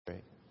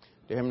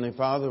Dear Heavenly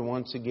Father,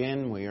 once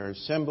again we are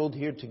assembled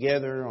here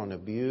together on a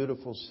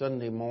beautiful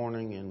Sunday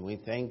morning, and we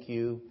thank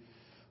You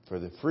for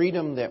the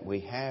freedom that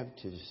we have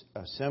to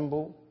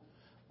assemble.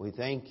 We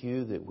thank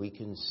You that we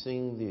can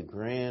sing the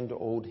grand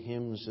old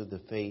hymns of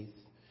the faith.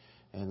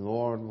 And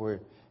Lord,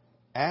 we're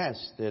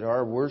asked that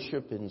our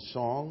worship and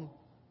song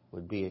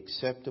would be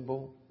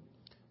acceptable,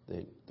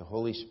 that the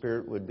Holy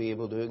Spirit would be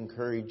able to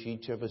encourage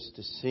each of us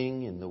to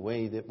sing in the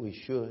way that we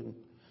should.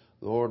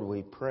 Lord,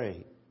 we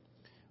pray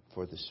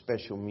for the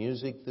special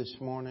music this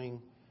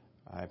morning.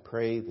 I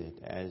pray that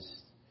as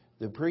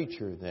the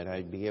preacher that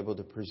I'd be able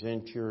to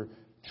present Your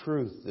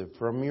truth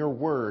from Your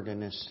Word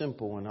in a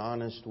simple and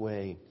honest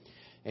way.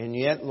 And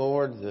yet,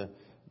 Lord, the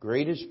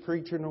greatest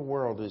preacher in the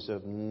world is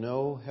of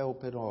no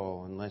help at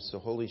all unless the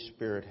Holy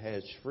Spirit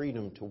has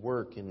freedom to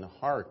work in the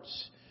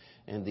hearts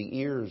and the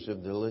ears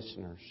of the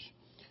listeners,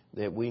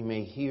 that we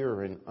may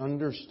hear and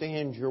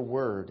understand Your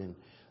Word. And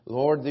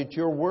Lord, that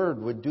Your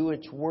Word would do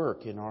its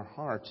work in our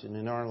hearts and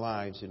in our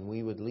lives, and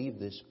we would leave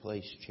this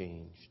place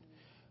changed.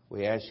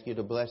 We ask You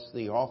to bless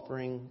the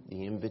offering,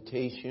 the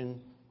invitation,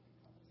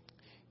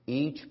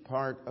 each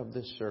part of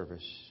the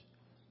service,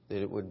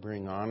 that it would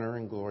bring honor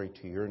and glory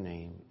to Your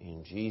name.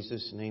 In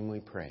Jesus' name we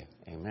pray.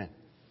 Amen.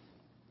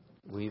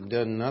 We've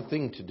done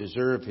nothing to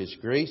deserve His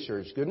grace or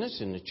His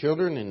goodness, and the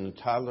children and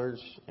the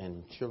toddlers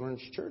and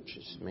children's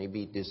churches may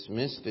be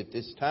dismissed at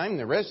this time.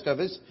 The rest of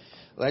us,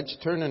 let's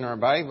turn in our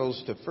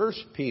Bibles to 1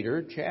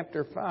 Peter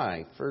chapter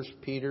 5. 1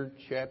 Peter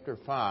chapter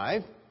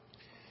 5.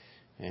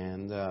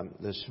 And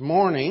this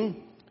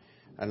morning,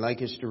 I'd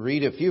like us to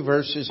read a few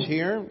verses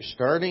here,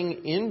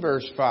 starting in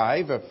verse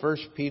 5 of 1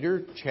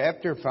 Peter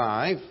chapter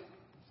 5.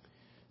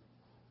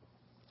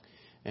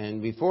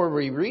 And before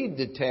we read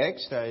the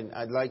text,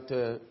 I'd like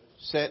to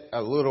set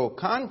a little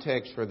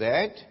context for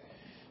that.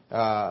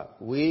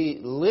 We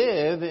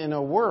live in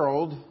a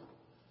world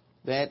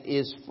that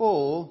is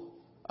full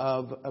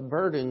of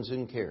burdens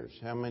and cares.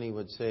 How many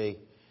would say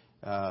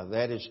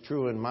that is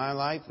true in my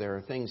life? There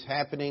are things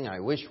happening I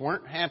wish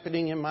weren't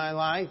happening in my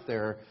life.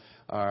 There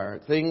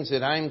are things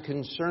that I'm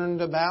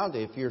concerned about.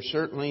 If you're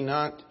certainly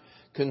not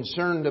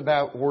concerned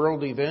about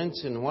world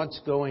events and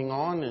what's going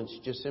on, it's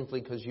just simply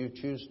because you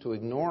choose to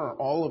ignore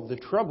all of the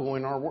trouble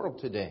in our world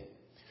today.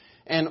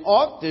 And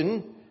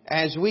often,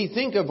 as we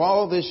think of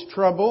all this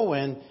trouble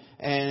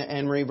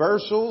and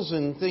reversals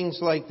and things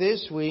like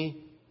this, we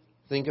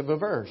think of a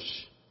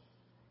verse.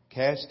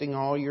 Casting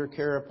all your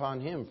care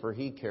upon Him, for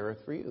He careth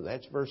for you.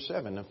 That's verse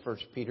 7 of 1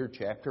 Peter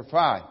chapter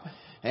 5.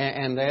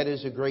 And that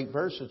is a great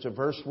verse. It's a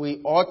verse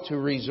we ought to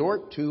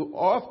resort to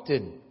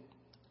often.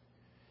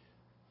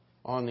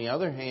 On the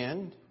other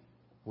hand,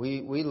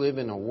 we live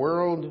in a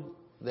world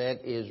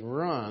that is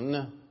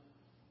run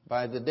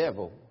by the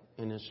devil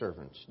and his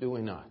servants, do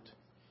we not?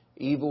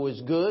 Evil is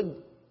good,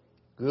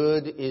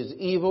 good is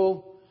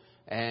evil,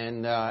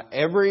 and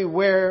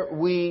everywhere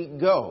we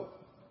go,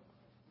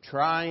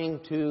 trying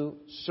to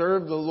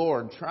serve the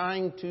Lord,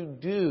 trying to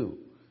do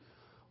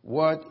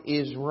what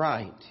is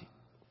right,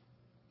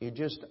 you're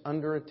just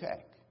under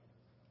attack.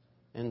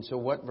 And so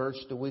what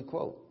verse do we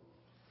quote?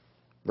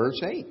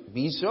 Verse 8,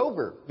 be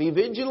sober, be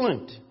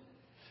vigilant,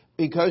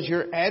 because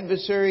your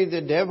adversary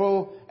the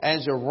devil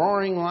as a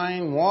roaring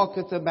lion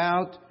walketh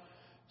about,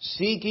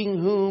 seeking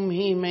whom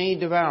he may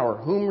devour,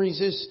 whom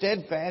resist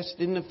steadfast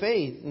in the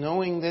faith,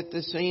 knowing that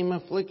the same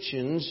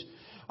afflictions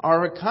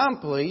are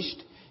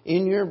accomplished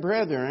in your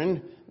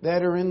brethren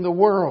that are in the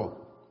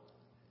world.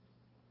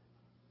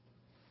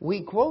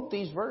 We quote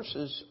these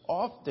verses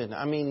often.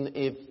 I mean,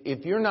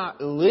 if you're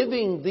not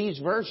living these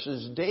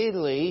verses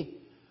daily,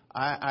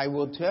 I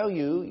will tell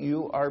you,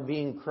 you are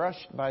being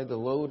crushed by the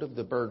load of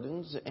the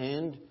burdens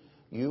and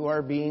you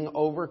are being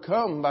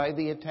overcome by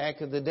the attack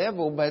of the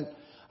devil. But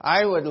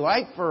I would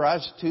like for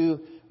us to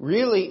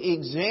really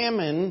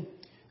examine,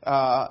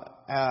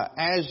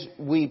 as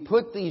we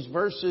put these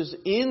verses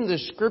in the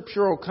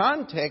scriptural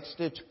context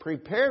that's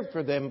prepared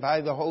for them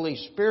by the Holy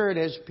Spirit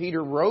as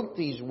Peter wrote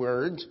these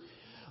words,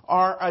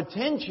 our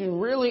attention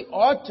really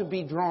ought to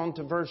be drawn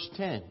to verse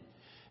 10.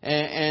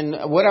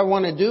 And what I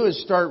want to do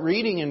is start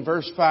reading in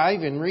verse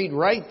 5 and read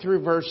right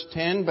through verse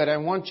 10. But I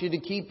want you to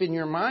keep in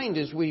your mind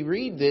as we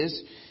read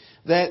this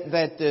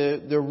that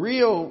the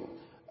real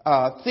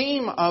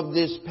theme of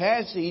this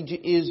passage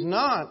is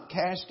not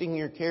casting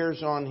your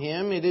cares on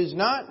Him. It is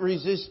not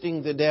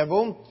resisting the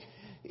devil.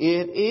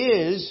 It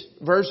is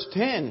verse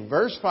 10.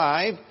 Verse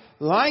 5,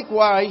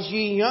 likewise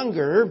ye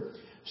younger,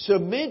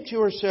 submit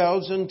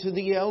yourselves unto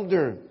the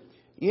elder.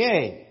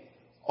 Yea,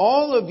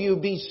 all of you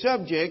be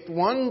subject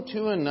one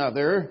to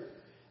another,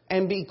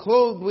 and be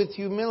clothed with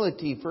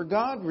humility. For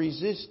God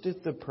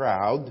resisteth the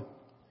proud,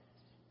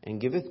 and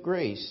giveth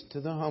grace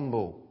to the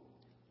humble.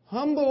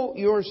 Humble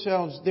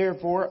yourselves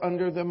therefore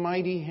under the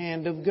mighty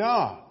hand of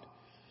God,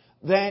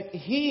 that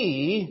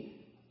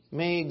He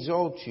may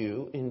exalt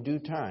you in due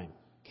time,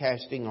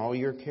 casting all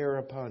your care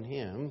upon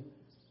Him,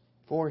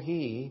 for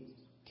He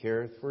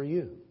careth for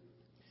you.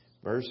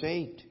 Verse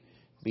 8,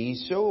 be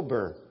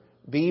sober,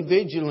 Be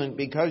vigilant,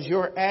 because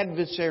your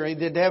adversary,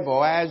 the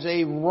devil, as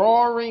a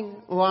roaring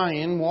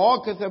lion,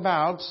 walketh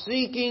about,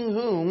 seeking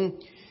whom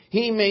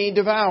he may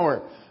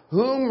devour.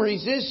 Whom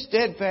resist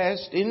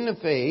steadfast in the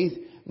faith,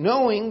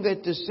 knowing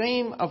that the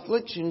same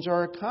afflictions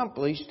are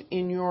accomplished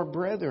in your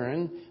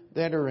brethren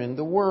that are in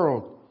the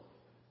world.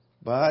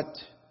 But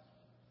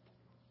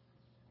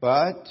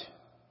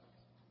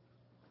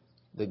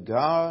the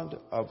God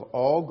of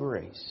all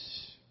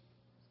grace,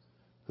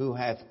 who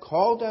hath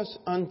called us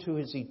unto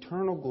His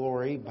eternal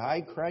glory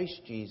by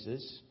Christ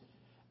Jesus,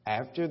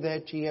 after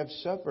that ye have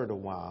suffered a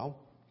while,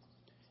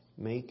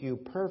 make you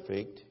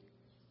perfect,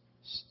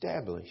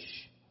 establish,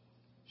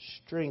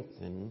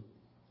 strengthen,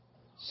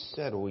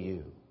 settle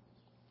you.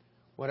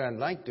 What I'd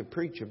like to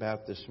preach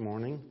about this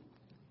morning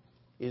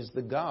is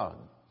the God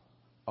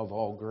of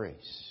all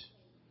grace.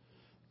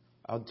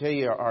 I'll tell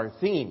you, our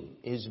theme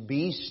is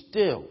be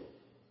still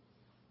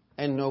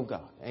and know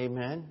God.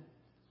 Amen.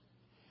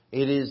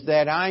 It is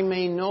that I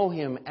may know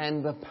Him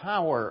and the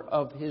power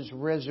of His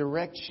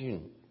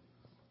resurrection.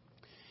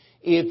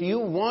 If you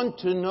want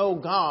to know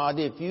God,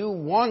 if you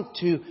want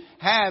to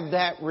have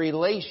that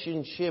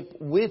relationship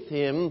with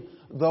Him,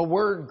 the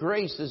word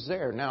grace is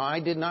there. Now, I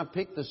did not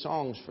pick the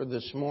songs for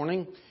this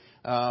morning,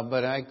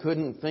 but I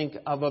couldn't think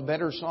of a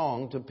better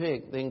song to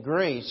pick than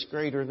Grace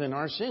Greater Than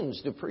Our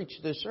Sins to preach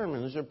this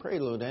sermon as a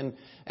prelude. And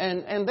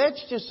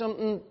that's just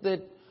something that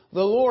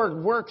the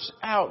Lord works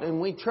out,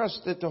 and we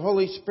trust that the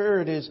Holy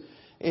Spirit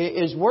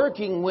is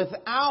working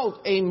without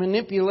a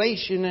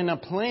manipulation and a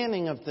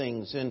planning of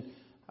things. And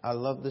I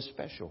love the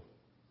special,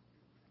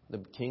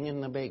 the king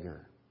and the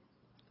beggar.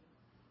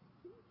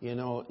 You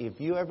know, if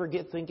you ever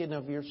get thinking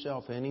of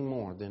yourself any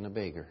more than a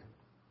beggar,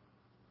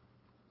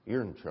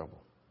 you're in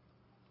trouble.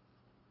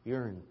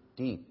 You're in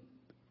deep,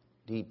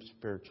 deep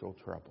spiritual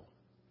trouble.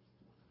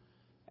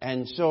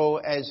 And so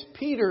as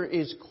Peter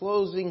is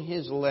closing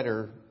his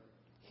letter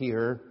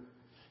here,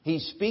 he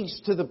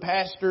speaks to the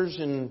pastors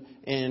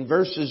in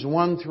verses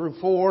 1 through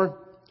 4.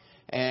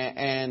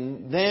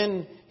 And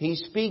then he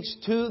speaks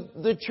to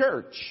the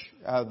church.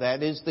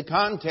 That is the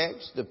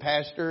context. The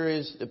pastor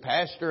is the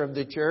pastor of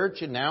the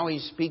church. And now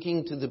he's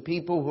speaking to the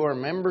people who are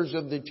members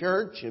of the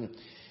church.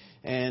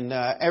 And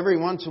every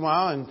once in a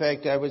while, in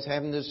fact, I was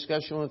having a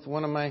discussion with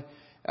one of my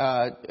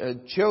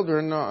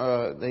children.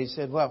 They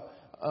said, well,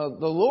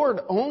 the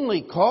Lord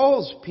only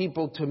calls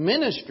people to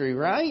ministry,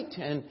 right?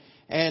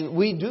 And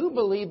we do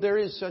believe there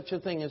is such a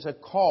thing as a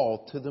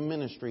call to the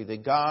ministry,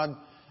 that God,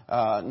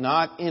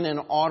 not in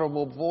an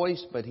audible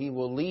voice, but He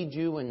will lead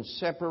you and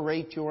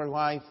separate your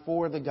life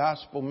for the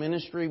gospel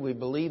ministry. We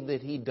believe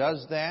that He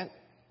does that.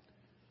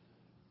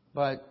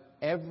 But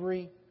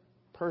every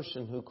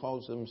person who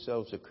calls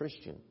themselves a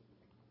Christian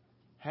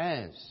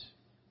has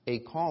a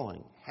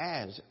calling,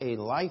 has a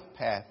life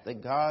path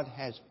that God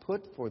has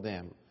put for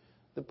them.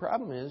 The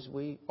problem is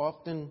we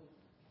often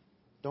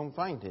don't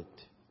find it.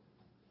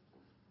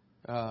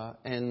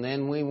 And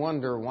then we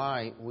wonder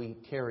why we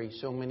carry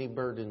so many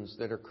burdens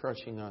that are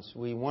crushing us.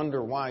 We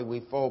wonder why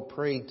we fall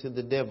prey to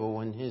the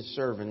devil and his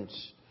servants.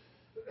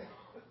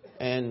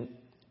 And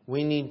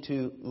we need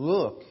to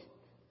look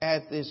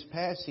at this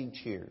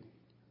passage here.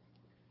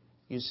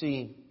 You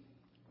see,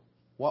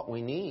 what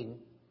we need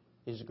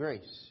is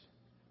grace.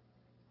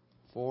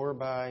 For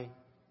by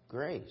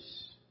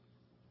grace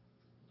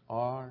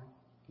are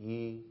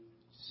ye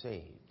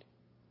saved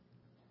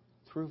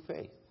through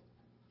faith.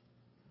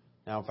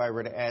 Now, if I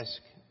were to ask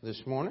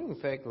this morning, in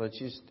fact,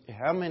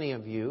 how many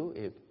of you,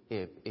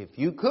 if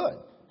you could,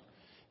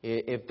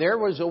 if there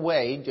was a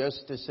way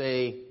just to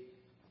say,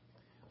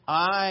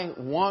 I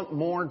want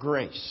more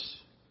grace,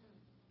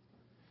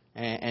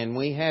 and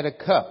we had a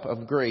cup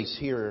of grace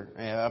here,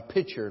 a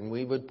pitcher, and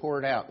we would pour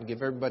it out and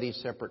give everybody a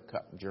separate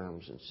cup,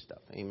 germs and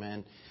stuff,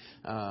 amen.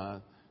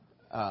 How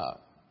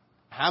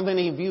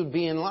many of you would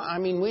be in line? I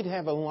mean, we'd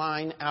have a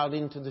line out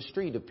into the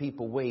street of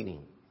people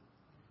waiting.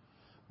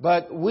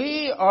 But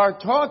we are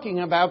talking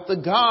about the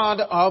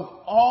God of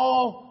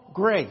all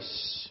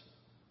grace.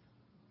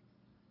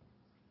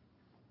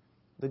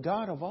 The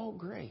God of all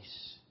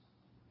grace.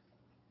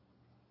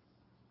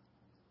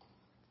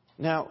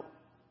 Now,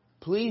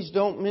 please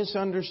don't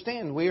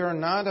misunderstand. We are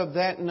not of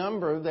that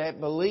number that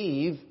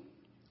believe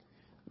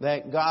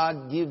that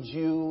God gives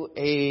you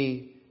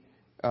a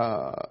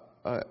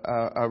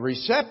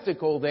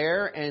receptacle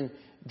there and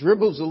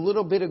dribbles a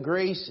little bit of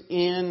grace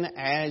in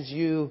as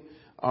you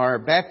are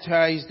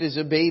baptized as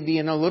a baby,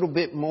 and a little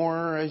bit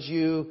more as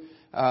you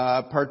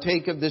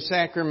partake of the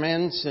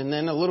sacraments, and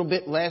then a little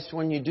bit less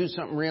when you do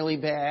something really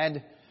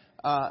bad.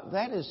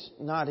 That is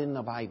not in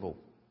the Bible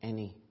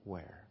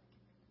anywhere.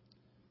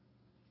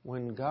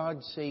 When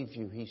God saves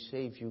you, He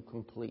saves you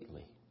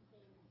completely.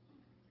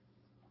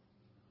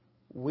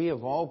 We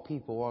of all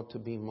people ought to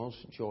be most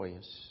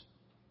joyous.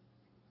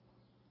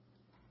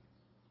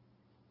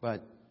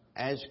 But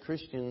as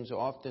Christians,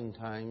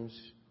 oftentimes,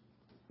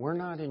 we're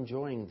not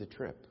enjoying the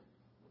trip.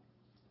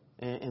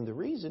 And the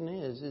reason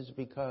is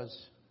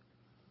because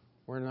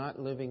we're not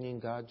living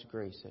in God's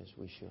grace as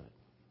we should.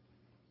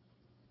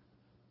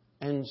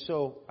 And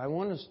so I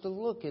want us to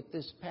look at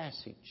this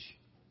passage.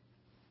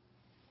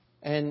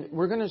 And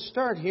we're going to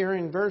start here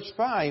in verse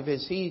 5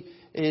 as he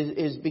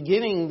is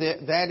beginning.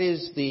 That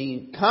is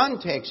the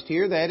context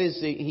here. That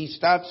is, he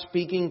stops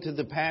speaking to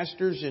the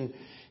pastors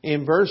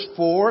in verse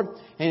 4.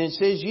 And it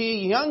says,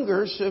 "Ye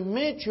younger,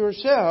 submit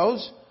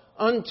yourselves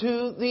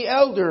unto the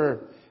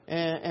elder."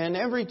 And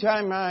every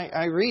time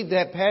I read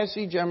that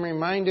passage, I'm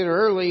reminded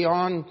early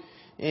on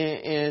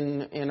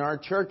in our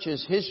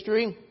church's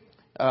history.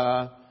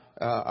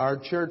 Our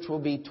church will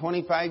be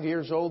 25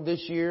 years old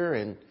this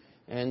year,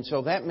 and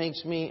so that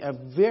makes me a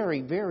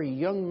very, very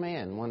young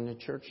man when the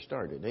church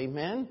started.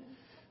 Amen?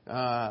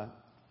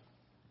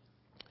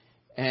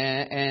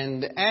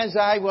 And as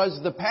I was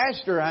the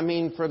pastor,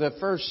 for the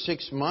first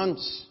 6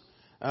 months,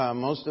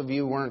 most of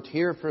you weren't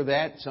here for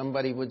that.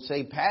 Somebody would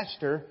say,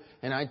 "Pastor,"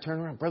 and I'd turn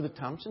around, "Brother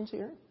Thompson's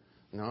here?"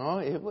 No,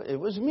 it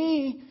was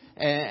me.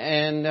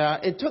 And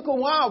it took a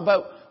while,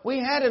 but we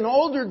had an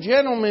older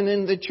gentleman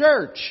in the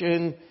church,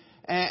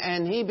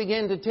 and he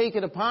began to take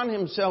it upon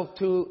himself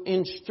to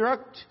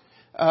instruct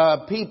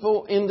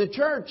people in the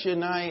church.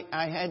 And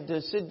I had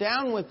to sit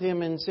down with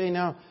him and say,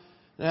 now,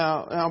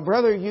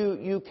 brother,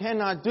 you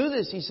cannot do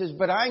this. He says,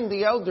 "But I'm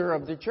the elder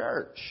of the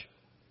church."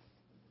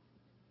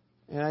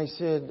 And I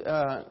said,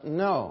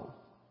 "No,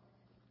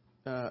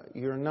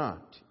 you're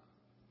not."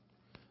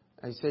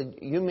 I said,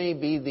 "You may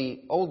be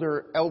the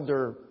older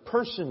elder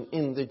person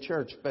in the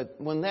church, but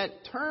when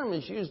that term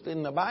is used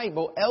in the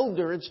Bible,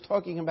 elder, it's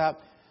talking about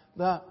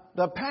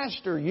the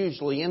pastor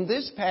usually. In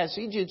this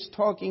passage, it's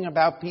talking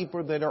about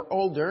people that are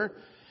older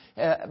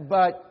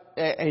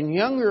and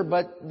younger,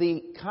 but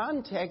the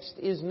context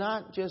is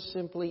not just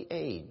simply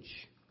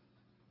age.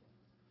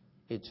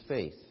 It's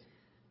faith.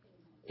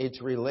 It's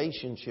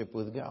relationship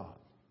with God.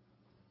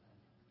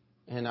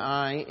 And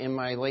I, in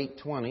my late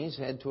 20s,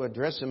 had to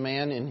address a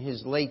man in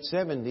his late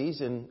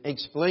 70s and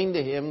explain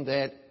to him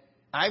that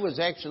I was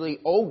actually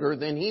older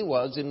than he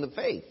was in the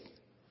faith,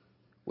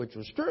 which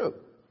was true.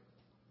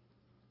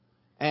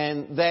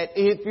 And that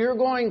if you're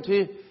going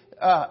to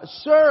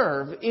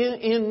serve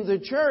in the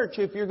church,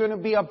 if you're going to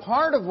be a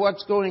part of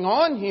what's going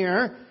on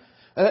here,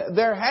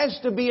 there has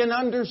to be an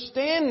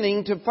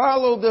understanding to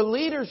follow the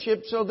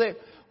leadership so that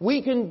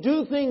we can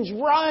do things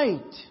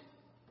right.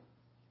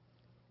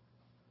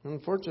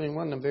 Unfortunately, it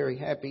wasn't a very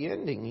happy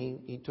ending.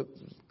 He took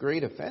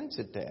great offense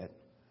at that.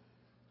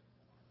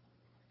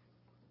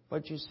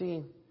 But you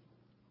see,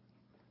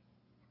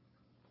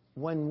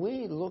 when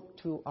we look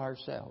to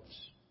ourselves,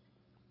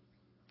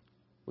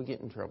 we get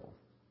in trouble.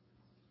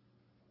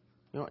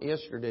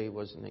 Yesterday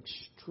was an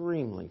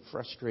extremely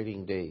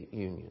frustrating day at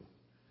Union.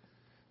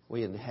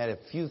 We had a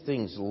few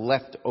things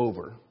left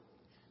over.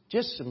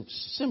 Just some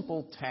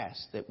simple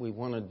tasks that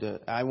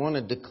I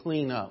wanted to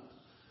clean up.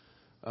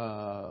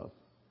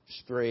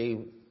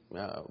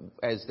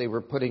 As they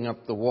were putting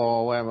up the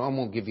wall. I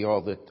won't give you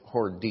all the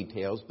horrid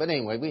details. But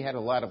anyway, we had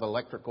a lot of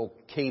electrical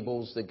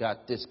cables that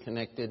got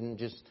disconnected and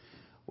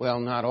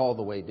not all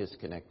the way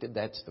disconnected.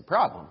 That's the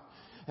problem.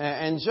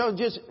 And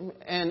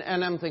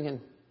I'm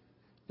thinking,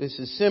 this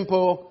is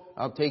simple.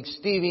 I'll take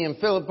Stevie and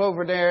Philip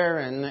over there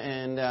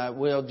and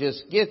we'll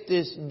just get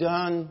this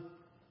done.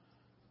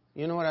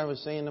 You know what I was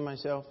saying to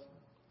myself?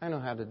 I know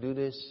how to do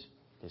this.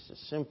 This is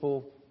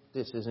simple.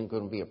 This isn't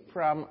going to be a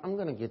problem. I'm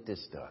going to get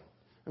this done.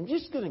 I'm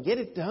just going to get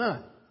it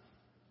done.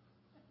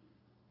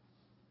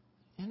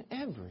 And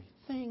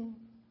everything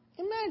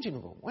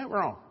imaginable went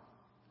wrong.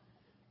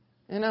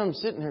 And I'm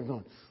sitting there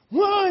going,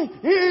 why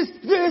is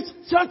this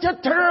such a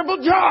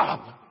terrible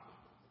job?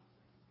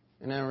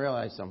 And I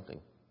realized something.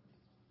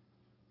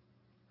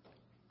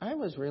 I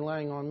was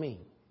relying on me.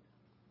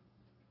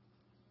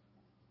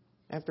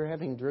 After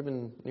having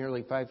driven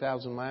nearly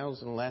 5,000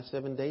 miles in the last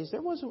 7 days,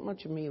 there wasn't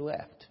much of me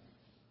left.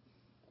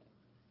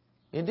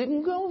 It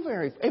didn't go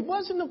it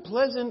wasn't a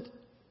pleasant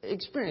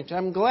experience.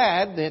 I'm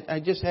glad that I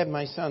just had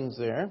my sons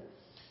there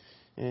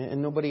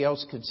and nobody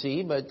else could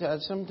see, but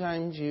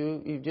sometimes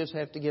you just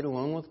have to get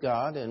alone with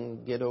God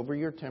and get over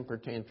your temper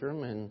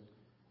tantrum and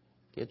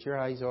get your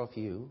eyes off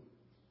you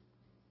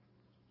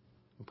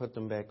and put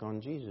them back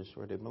on Jesus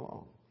where they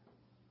belong.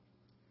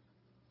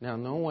 Now,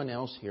 no one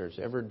else here has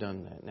ever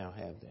done that now,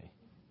 have they?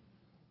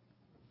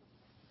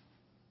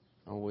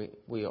 Oh,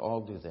 we all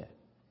do that.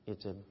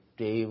 It's a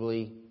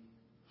daily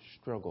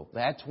struggle.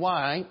 That's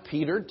why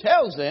Peter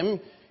tells them,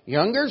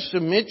 younger,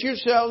 submit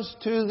yourselves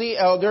to the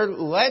elder.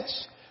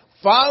 Let's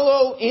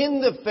follow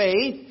in the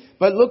faith.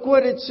 But look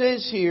what it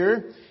says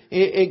here.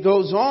 It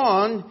goes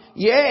on.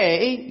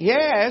 Yea,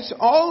 yes,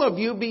 all of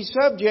you be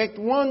subject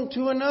one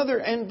to another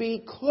and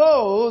be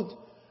clothed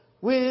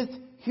with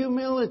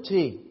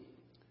humility.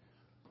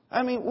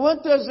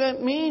 What does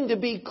that mean to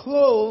be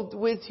clothed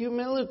with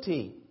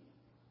humility?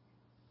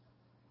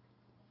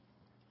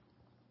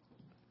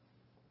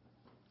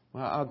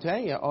 Well, I'll tell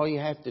you, all you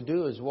have to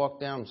do is walk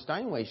down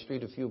Steinway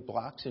Street a few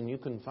blocks and you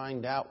can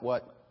find out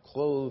what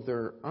clothed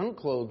or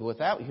unclothed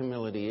without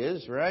humility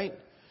is, right?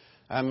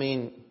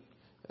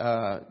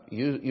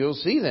 You'll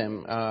see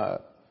them.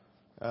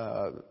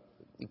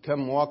 You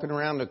come walking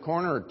around the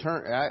corner or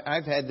turn.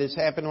 I've had this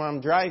happen when I'm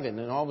driving,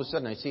 and all of a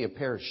sudden I see a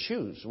pair of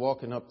shoes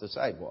walking up the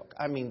sidewalk.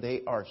 I mean,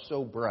 they are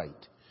so bright.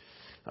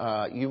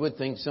 You would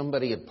think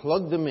somebody had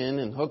plugged them in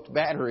and hooked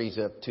batteries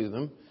up to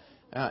them.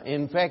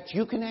 In fact,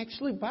 you can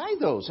actually buy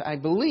those, I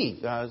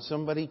believe.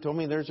 Somebody told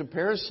me there's a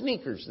pair of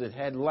sneakers that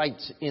had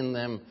lights in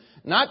them.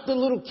 Not the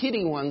little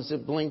kiddie ones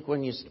that blink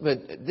when you...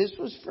 But this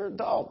was for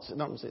adults.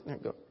 And I'm sitting there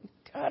going, you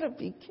gotta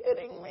be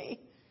kidding me.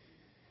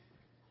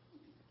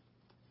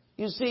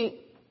 You see,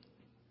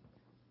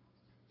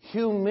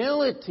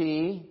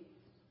 humility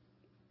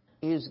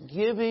is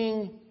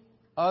giving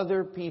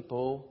other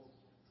people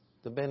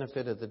the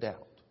benefit of the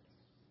doubt.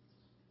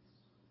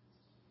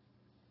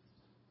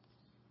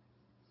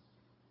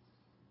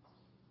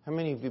 How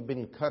many of you have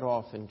been cut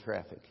off in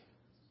traffic?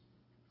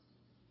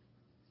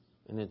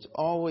 And it's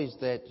always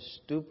that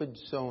stupid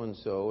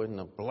so-and-so in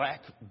the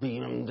black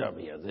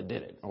BMW that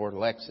did it, or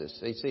Lexus.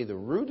 They say the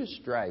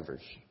rudest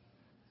drivers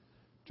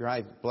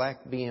drive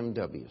black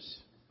BMWs.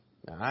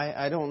 Now,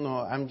 I don't know.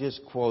 I'm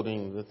just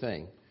quoting the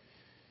thing.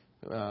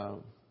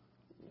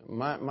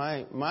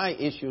 My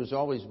issue has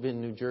always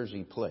been New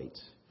Jersey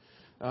plates,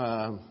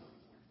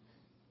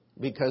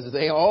 because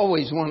they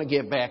always want to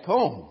get back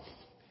home,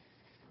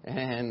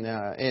 and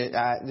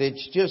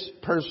it's just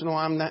personal.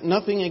 I'm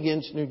nothing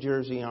against New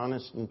Jersey,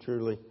 honest and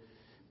truly,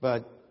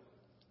 but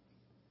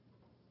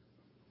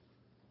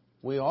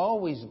we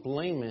always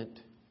blame it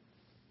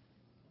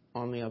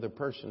on the other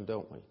person,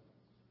 don't we?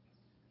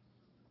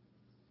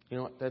 You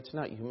know what? That's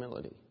not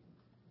humility.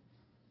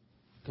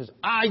 Because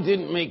I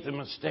didn't make the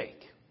mistake.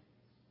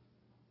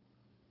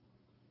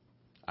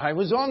 I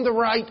was on the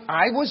right.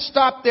 I was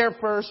stopped there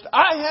first.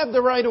 I have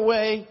the right of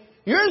way.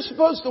 You're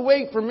supposed to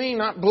wait for me,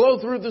 not blow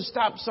through the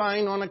stop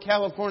sign on a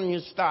California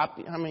stop.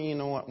 How many of you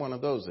know what one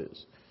of those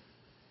is?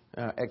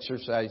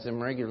 Exercise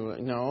them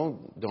regularly.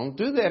 No, don't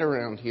do that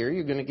around here.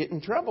 You're going to get in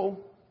trouble.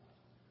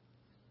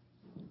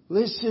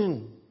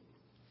 Listen.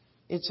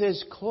 It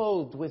says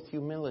clothed with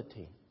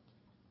humility.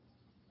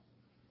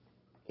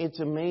 It's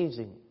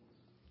amazing.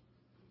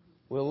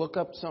 We'll look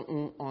up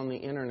something on the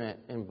internet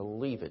and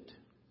believe it.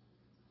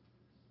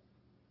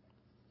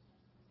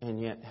 And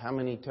yet, how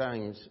many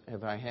times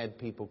have I had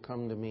people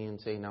come to me and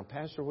say, now,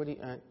 Pastor, what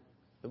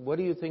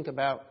do you think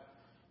about...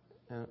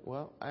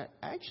 well, I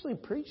actually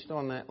preached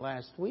on that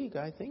last week.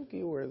 I think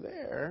you were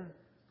there.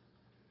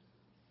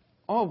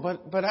 Oh,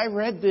 but I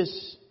read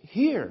this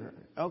here.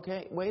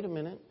 Okay, wait a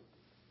minute.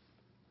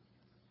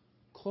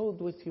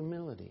 Clothed with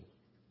humility.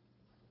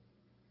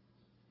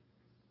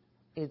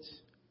 It's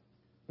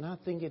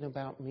not thinking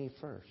about me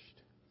first.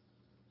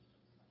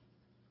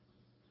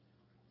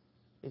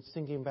 It's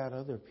thinking about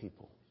other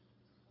people.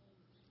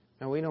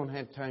 Now, we don't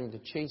have time to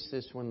chase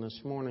this one this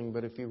morning,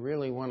 but if you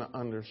really want to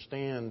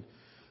understand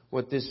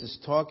what this is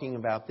talking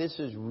about, this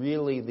is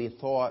really the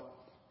thought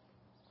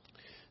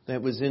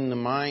that was in the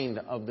mind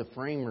of the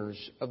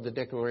framers of the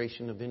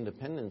Declaration of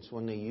Independence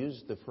when they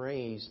used the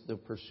phrase, the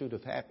pursuit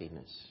of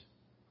happiness.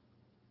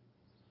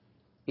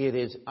 It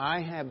is,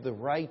 I have the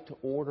right to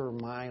order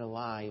my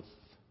life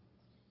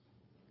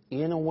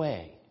in a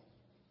way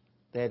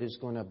that is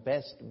going to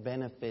best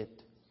benefit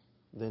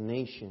the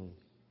nation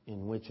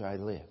in which I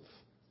live.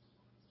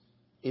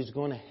 Is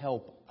going to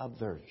help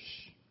others.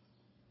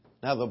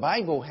 Now, the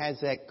Bible has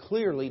that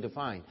clearly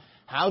defined.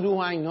 How do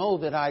I know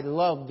that I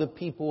love the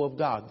people of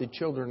God, the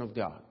children of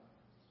God?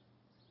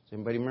 Does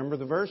anybody remember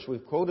the verse?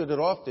 We've quoted it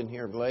often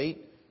here of late.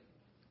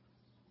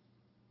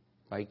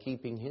 By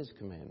keeping His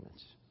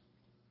commandments.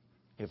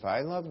 If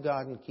I love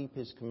God and keep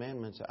His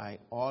commandments, I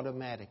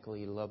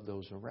automatically love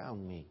those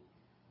around me.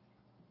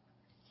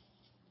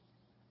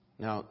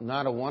 Now,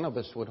 not a one of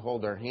us would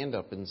hold our hand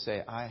up and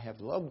say, I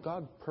have loved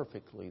God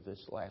perfectly this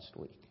last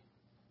week.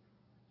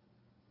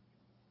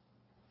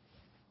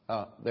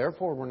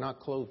 Therefore, we're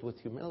not clothed with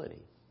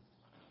humility.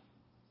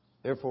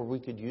 Therefore, we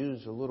could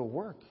use a little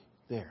work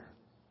there.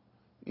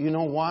 You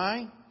know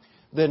why?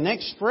 The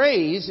next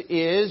phrase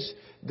is,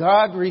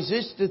 God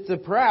resisteth the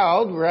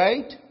proud,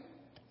 right?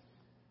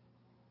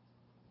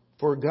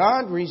 For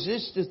God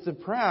resisteth the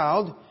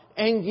proud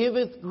and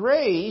giveth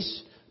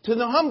grace to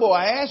the humble.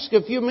 I asked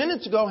a few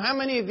minutes ago, how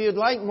many of you would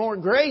like more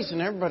grace?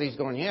 And everybody's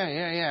going,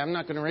 yeah. I'm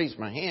not going to raise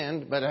my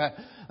hand, but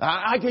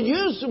I could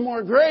use some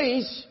more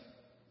grace.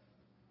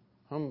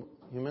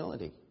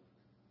 Humility.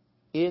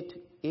 It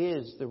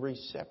is the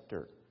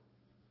receptor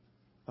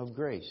of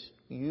grace.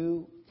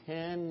 You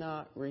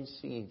cannot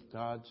receive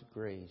God's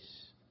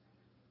grace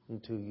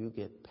until you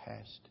get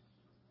past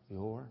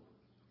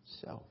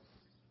yourself.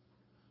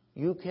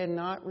 You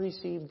cannot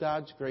receive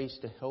God's grace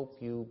to help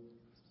you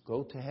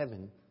go to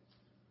heaven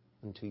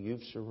until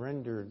you've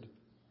surrendered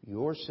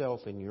yourself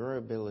and your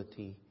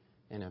ability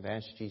and have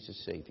asked Jesus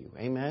to save you.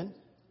 Amen?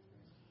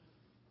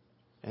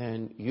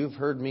 And you've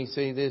heard me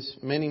say this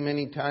many,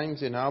 many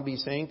times, and I'll be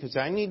saying, because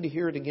I need to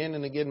hear it again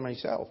and again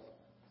myself.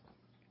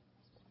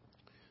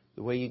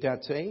 The way you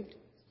got saved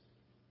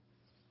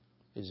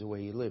is the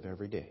way you live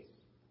every day.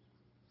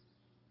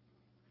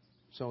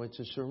 So it's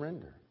a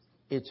surrender.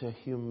 It's a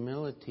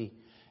humility.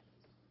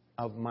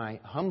 of my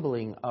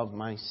humbling of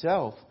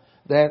myself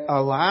that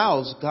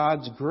allows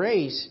God's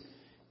grace.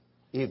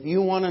 If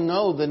you want to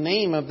know the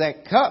name of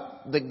that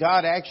cup that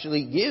God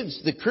actually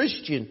gives the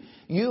Christian,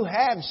 you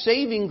have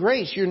saving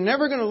grace. You're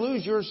never going to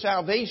lose your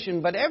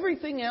salvation, but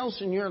everything else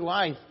in your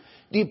life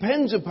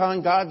depends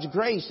upon God's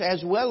grace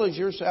as well as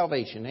your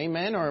salvation.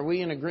 Amen? Are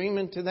we in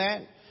agreement to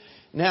that?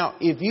 Now,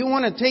 if you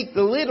want to take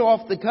the lid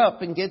off the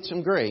cup and get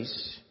some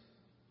grace,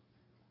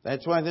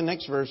 that's why the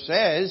next verse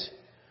says,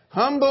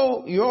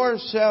 humble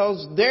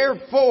yourselves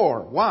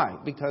therefore. Why?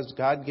 Because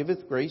God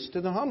giveth grace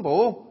to the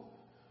humble,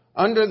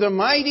 under the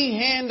mighty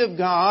hand of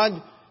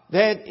God,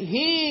 that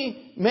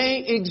He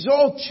may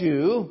exalt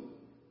you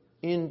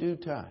in due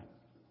time.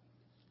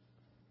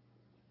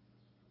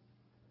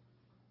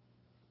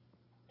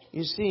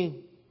 You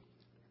see,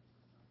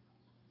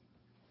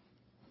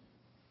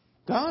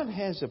 God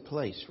has a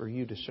place for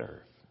you to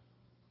serve.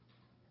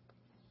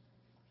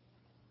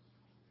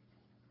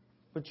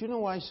 But you know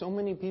why so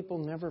many people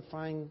never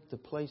find the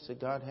place that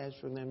God has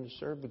for them to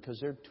serve? Because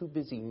they're too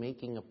busy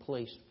making a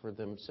place for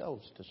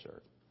themselves to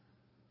serve.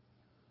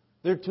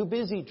 They're too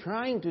busy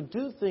trying to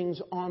do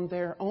things on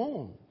their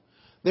own.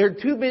 They're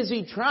too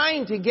busy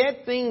trying to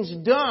get things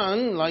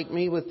done, like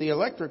me with the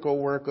electrical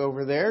work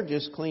over there,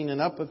 just cleaning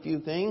up a few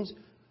things.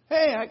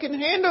 Hey, I can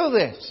handle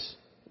this.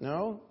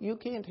 No, you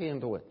can't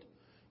handle it.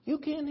 You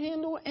can't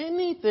handle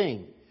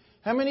anything.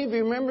 How many of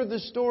you remember the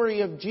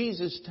story of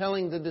Jesus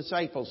telling the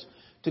disciples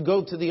to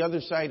go to the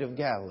other side of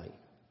Galilee?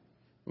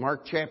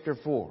 Mark chapter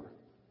 4.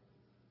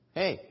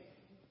 Hey,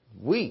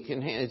 we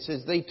can handle it. It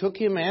says they took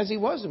Him as He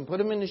was and put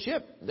Him in the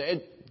ship.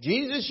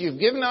 Jesus, you've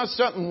given us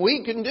something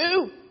we can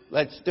do.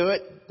 Let's do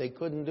it. They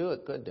couldn't do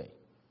it, could they?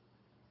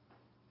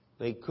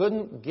 They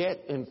couldn't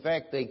get, in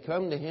fact, they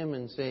come to Him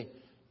and say,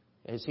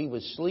 as He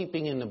was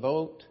sleeping in the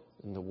boat,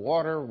 and the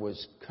water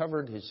was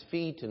covered His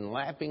feet and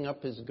lapping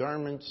up His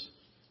garments,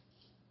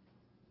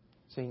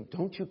 saying,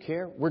 don't you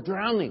care? We're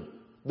drowning.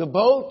 The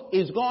boat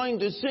is going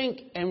to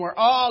sink and we're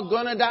all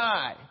going to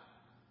die.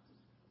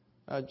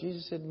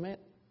 Jesus said, man,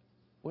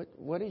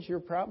 what is your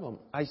problem?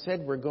 I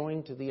said we're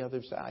going to the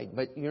other side,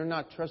 but you're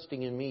not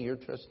trusting in me, you're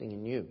trusting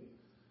in you.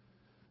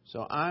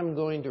 So I'm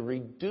going to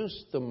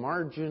reduce the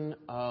margin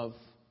of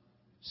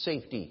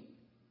safety.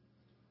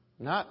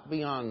 Not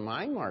beyond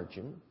my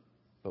margin,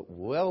 but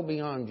well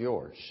beyond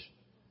yours.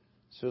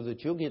 So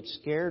that you'll get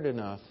scared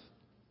enough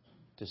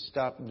to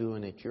stop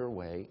doing it your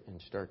way and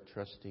start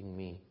trusting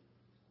me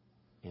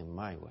in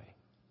my way.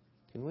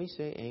 Can we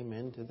say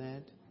amen to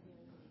that?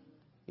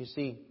 You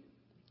see,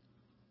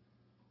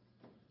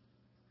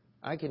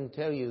 I can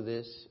tell you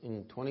this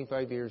in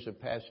 25 years of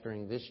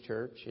pastoring this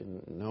church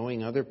and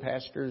knowing other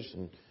pastors,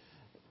 and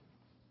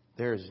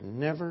there's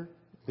never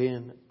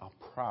been a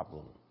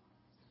problem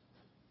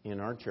in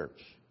our church,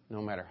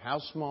 no matter how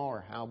small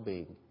or how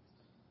big,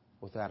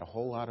 without a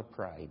whole lot of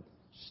pride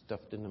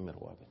stuffed in the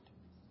middle of it.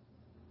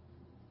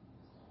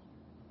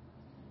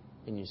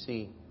 And you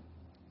see,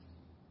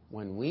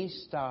 when we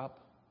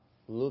stop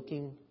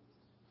looking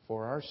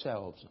for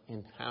ourselves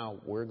and how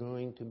we're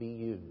going to be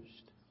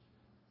used,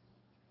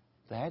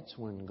 that's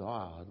when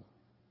God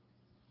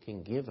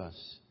can give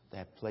us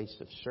that place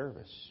of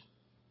service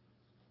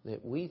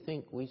that we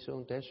think we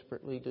so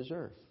desperately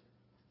deserve.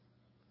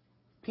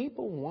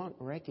 People want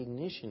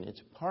recognition.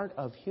 It's part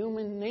of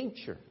human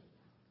nature.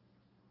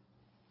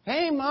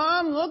 Hey,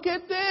 Mom, look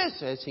at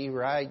this, as he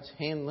rides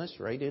handless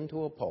right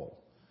into a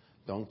pole.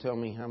 Don't tell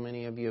me how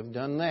many of you have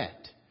done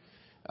that.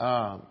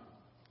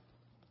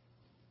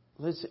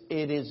 Listen,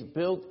 it is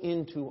built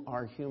into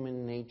our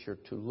human nature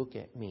to look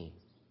at me.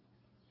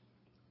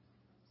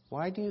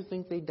 Why do you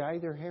think they dye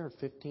their hair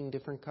 15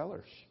 different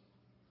colors?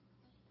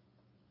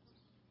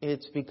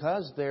 It's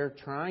because they're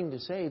trying to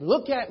say,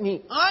 look at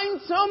me, I'm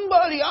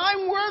somebody,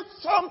 I'm worth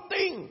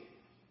something.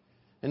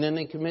 And then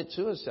they commit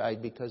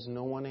suicide because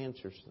no one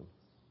answers them.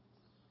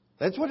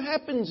 That's what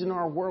happens in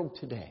our world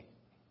today.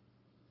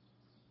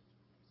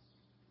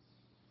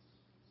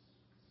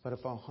 But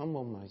if I'll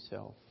humble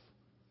myself,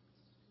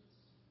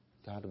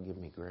 God will give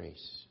me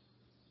grace.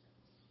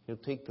 He'll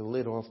take the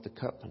lid off the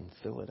cup and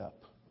fill it up.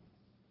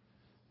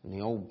 And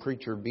the old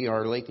preacher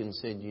B.R. Lakin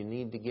said, you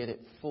need to get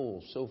it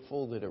full, so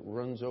full that it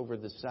runs over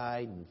the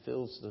side and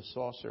fills the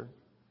saucer.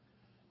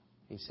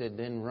 He said,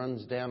 then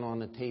runs down on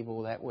the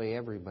table. That way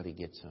everybody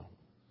gets some.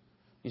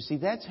 You see,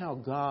 that's how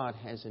God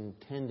has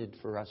intended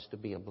for us to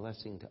be a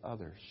blessing to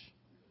others,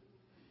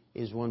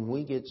 is when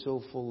we get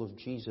so full of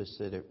Jesus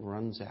that it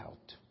runs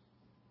out.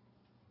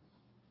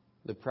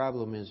 The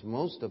problem is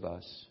most of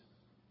us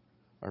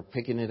are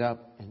picking it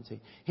up and say,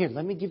 here,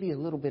 let me give you a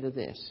little bit of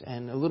this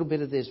and a little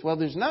bit of this. Well,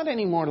 there's not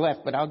any more left,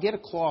 but I'll get a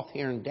cloth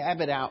here and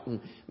dab it out. And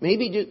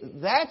maybe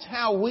that's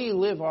how we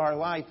live our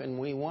life, and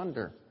we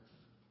wonder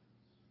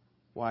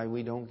why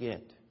we don't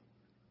get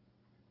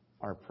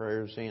our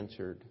prayers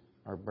answered,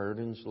 our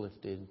burdens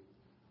lifted,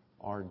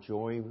 our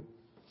joy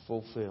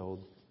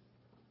fulfilled.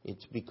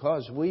 It's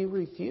because we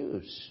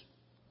refuse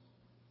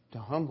to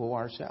humble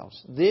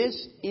ourselves. This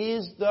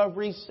is the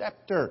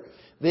receptor.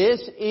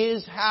 This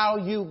is how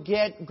you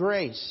get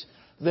grace.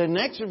 The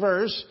next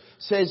verse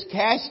says,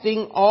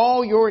 casting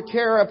all your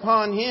care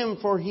upon Him,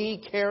 for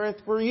He careth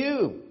for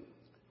you.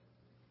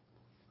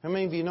 How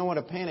many of you know what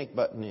a panic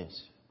button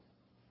is?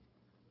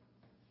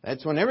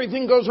 That's when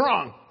everything goes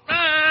wrong.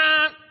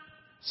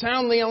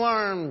 Sound the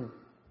alarm.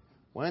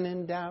 When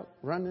in doubt,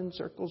 run in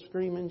circles,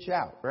 scream and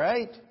shout,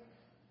 right?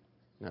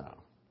 No.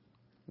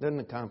 Doesn't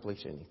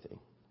accomplish anything.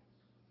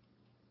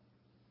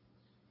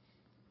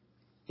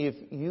 If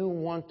you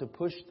want to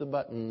push the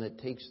button that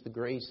takes the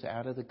grace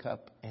out of the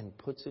cup and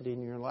puts it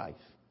in your life,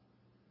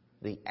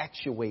 the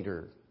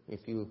actuator,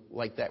 if you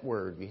like that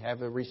word, you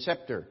have a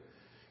receptor,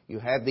 you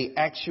have the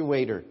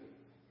actuator.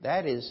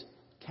 That is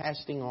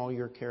casting all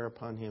your care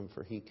upon Him,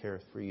 for He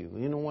careth for you.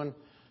 You know,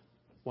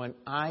 when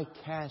I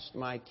cast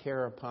my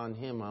care upon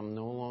Him, I'm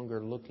no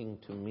longer looking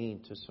to me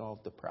to solve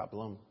the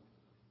problem.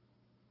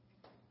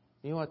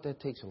 You know what? That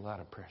takes a lot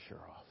of pressure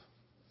off.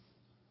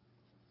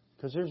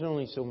 Because there's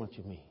only so much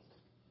of me.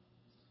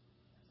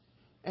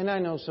 And I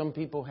know some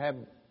people have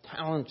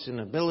talents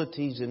and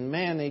abilities, and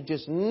man, they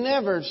just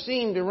never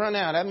seem to run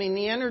out. I mean,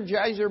 the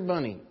Energizer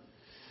Bunny.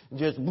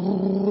 Just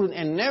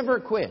and never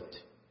quit.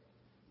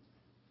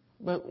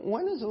 But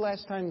when is the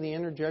last time the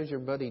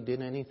Energizer Bunny did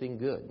anything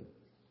good?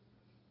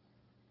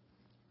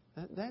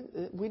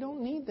 We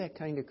don't need that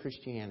kind of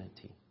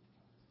Christianity.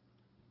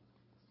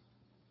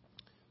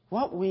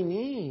 What we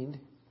need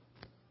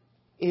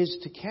is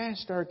to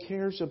cast our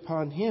cares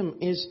upon Him,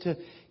 is to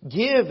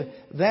give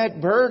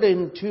that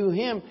burden to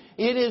Him.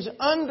 It is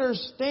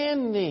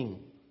understanding.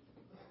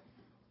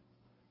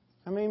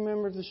 How many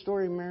remember the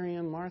story of Mary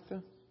and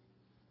Martha?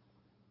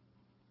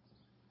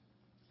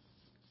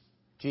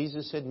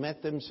 Jesus had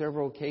met them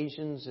several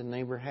occasions, and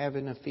they were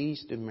having a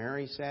feast, and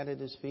Mary sat at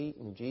His feet,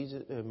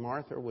 and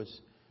Martha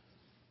was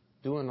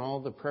doing all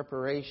the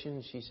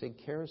preparation. She said,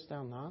 "Carest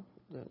thou not?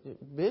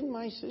 Bid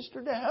my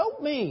sister to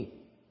help me."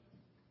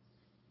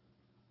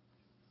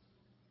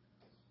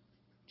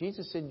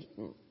 Jesus said,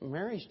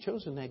 Mary's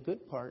chosen that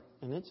good part,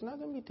 and it's not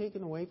going to be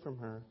taken away from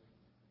her.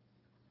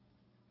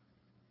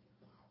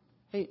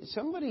 Hey,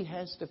 somebody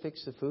has to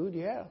fix the food,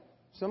 yeah.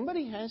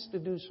 Somebody has to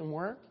do some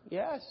work,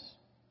 yes.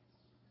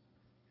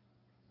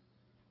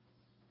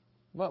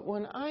 But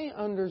when I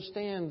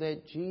understand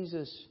that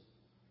Jesus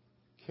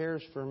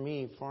cares for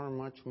me far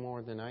much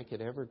more than I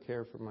could ever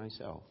care for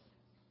myself.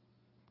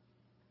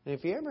 And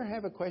if you ever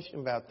have a question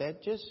about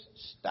that, just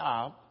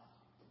stop,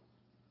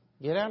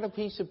 get out a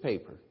piece of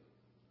paper,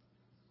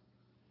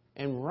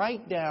 and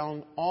write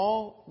down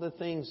all the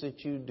things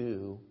that you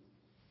do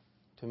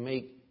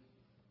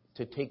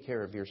to take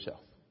care of yourself.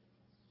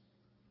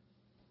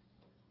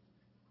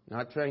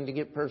 Not trying to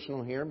get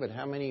personal here, but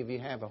how many of you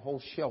have a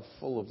whole shelf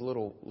full of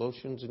little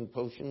lotions and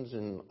potions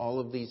and all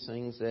of these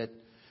things that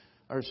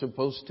are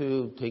supposed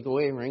to take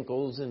away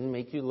wrinkles and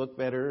make you look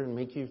better and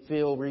make you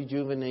feel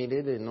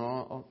rejuvenated and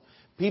all?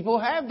 People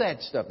have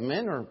that stuff.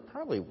 Men are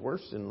probably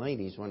worse than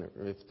ladies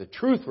if the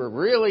truth were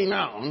really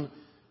known.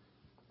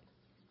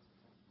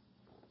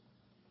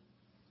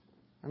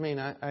 I mean,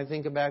 I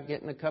think about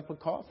getting a cup of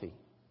coffee.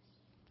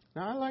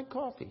 Now, I like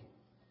coffee,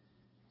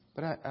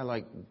 but I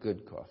like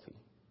good coffee.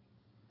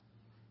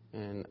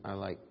 And I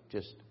like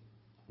just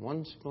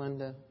one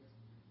Splenda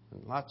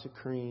and lots of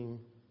cream.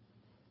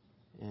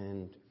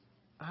 And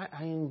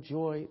I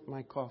enjoy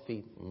my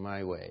coffee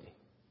my way.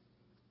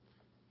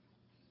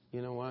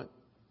 You know what?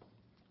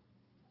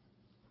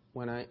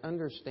 When I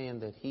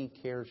understand that He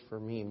cares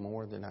for me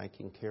more than I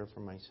can care for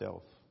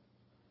myself,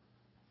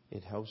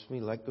 it helps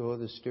me let go of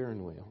the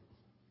steering wheel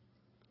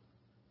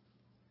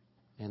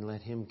and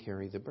let Him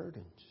carry the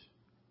burdens.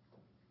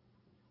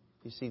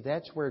 You see,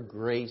 that's where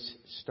grace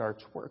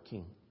starts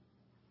working.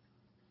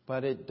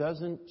 But it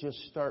doesn't just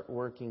start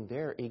working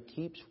there, it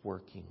keeps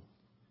working.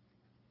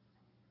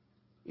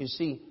 You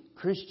see,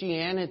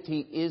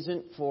 Christianity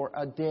isn't for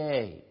a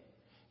day.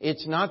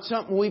 It's not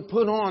something we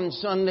put on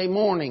Sunday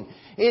morning.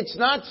 It's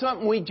not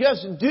something we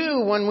just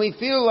do when we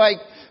feel like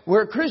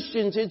we're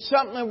Christians. It's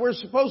something that we're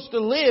supposed to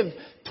live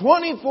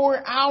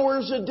 24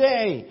 hours a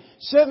day,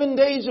 7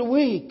 days a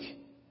week.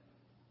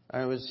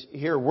 I was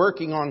here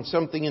working on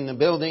something in the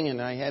building, and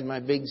I had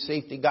my big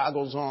safety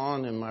goggles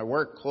on and my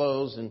work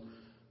clothes, and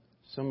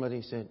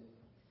somebody said,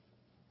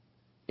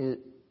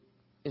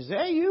 Is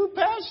that you,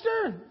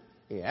 Pastor?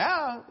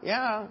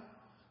 Yeah.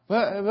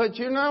 But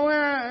you know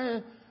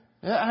where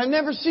I've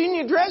never seen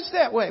you dressed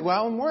that way.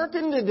 Well, I'm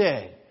working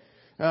today.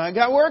 I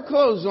got work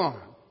clothes on.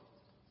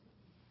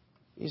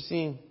 You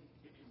see,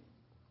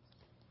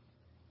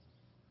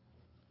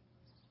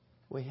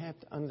 we have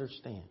to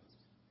understand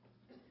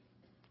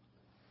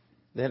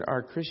that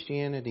our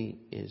Christianity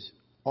is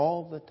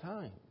all the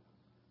time.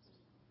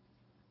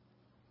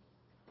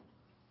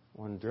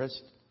 When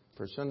dressed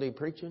for Sunday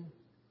preaching,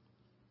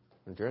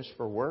 when dressed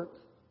for work,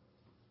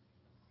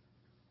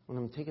 when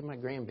I'm taking my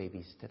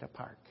grandbabies to the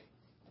park.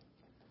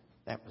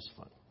 That was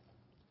fun.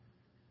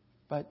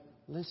 But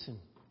listen,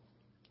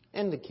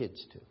 and the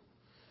kids too.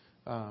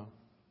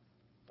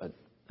 But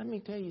let me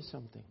tell you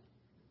something.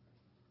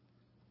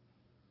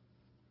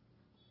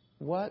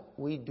 What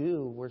we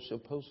do, we're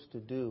supposed to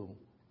do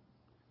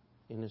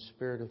in a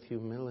spirit of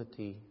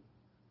humility,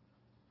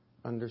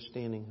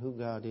 understanding who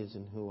God is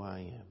and who I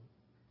am.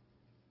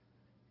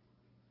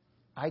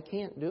 I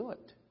can't do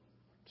it.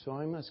 So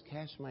I must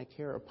cast my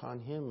care upon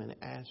Him and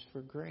ask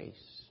for grace.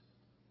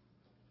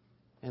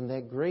 And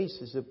that grace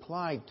is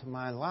applied to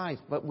my life.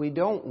 But we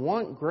don't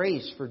want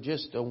grace for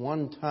just a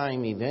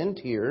one-time event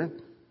here.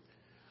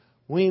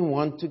 We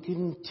want to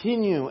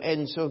continue.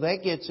 And so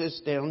that gets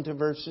us down to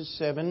verses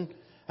 8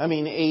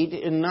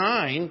 and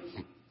 9.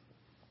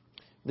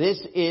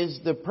 This is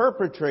the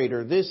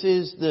perpetrator. This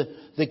is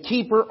the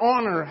keeper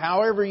honor,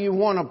 however you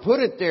want to put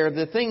it there.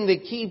 The thing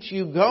that keeps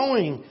you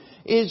going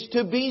is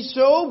to be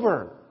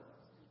sober.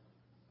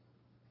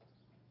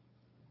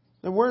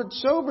 The word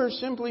sober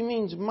simply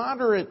means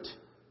moderate,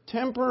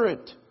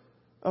 temperate,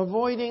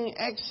 avoiding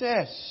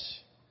excess.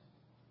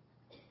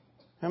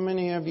 How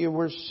many of you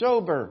were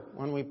sober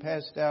when we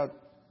passed out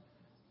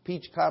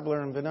peach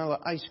cobbler and vanilla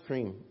ice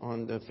cream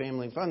on the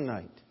family fun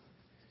night?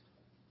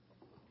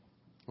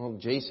 Well,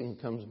 Jason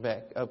comes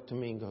back up to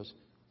me and goes,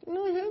 "Can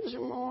I have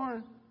some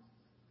more?"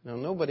 Now,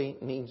 nobody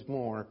needs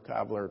more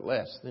cobbler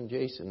less than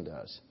Jason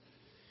does.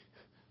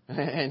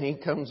 And he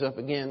comes up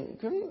again.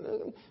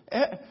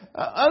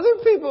 Other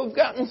people have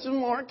gotten some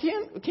more.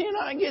 Can't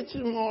I get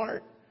some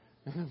more?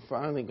 And I'm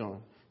finally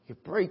going, "You're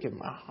breaking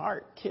my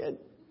heart, kid.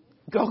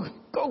 Go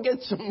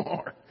get some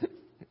more."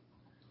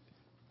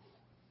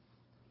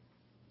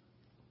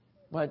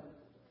 But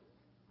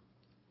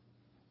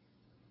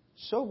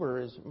sober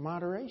is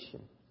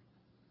moderation.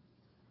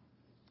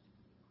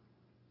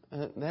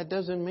 That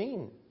doesn't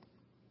mean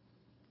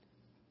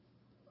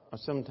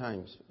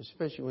sometimes,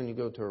 especially when you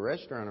go to a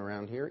restaurant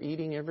around here,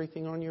 eating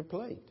everything on your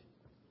plate.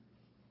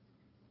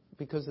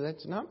 Because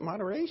that's not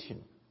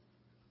moderation.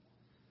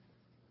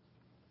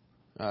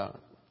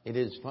 It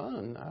is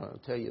fun, I'll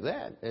tell you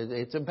that.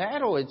 It's a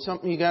battle. It's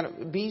something you got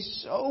to be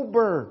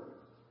sober.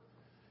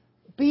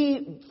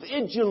 Be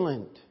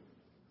vigilant.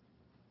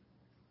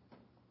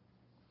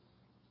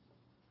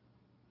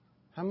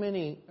 How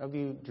many of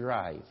you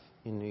drive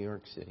in New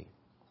York City?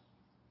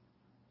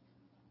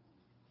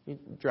 You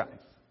drive.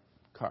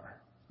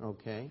 Car.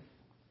 Okay?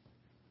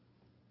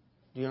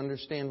 Do you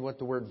understand what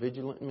the word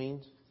vigilant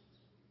means?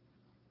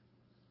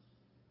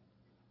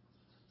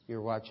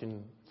 You're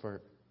watching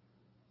for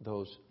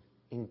those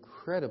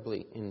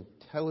incredibly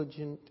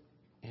intelligent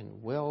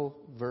and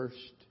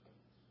well-versed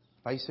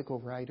bicycle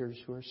riders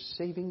who are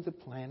saving the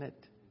planet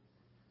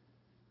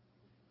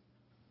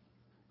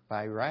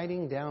by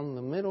riding down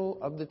the middle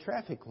of the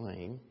traffic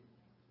lane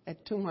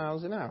at 2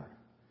 miles an hour.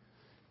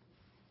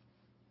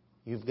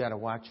 You've got to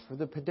watch for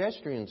the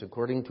pedestrians.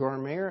 According to our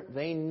mayor,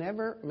 they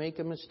never make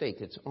a mistake.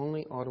 It's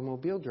only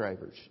automobile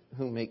drivers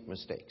who make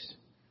mistakes.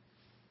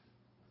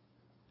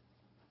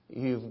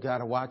 You've got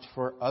to watch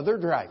for other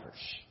drivers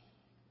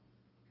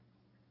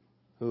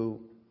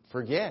who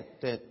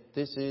forget that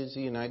this is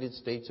the United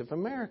States of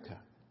America.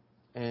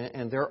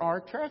 And there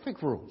are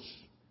traffic rules.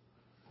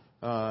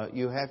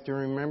 You have to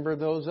remember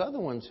those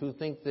other ones who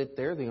think that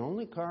they're the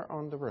only car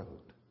on the road.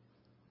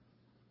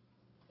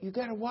 You've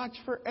got to watch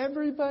for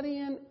everybody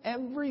and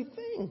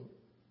everything.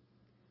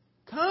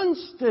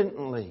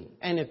 Constantly.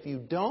 And if you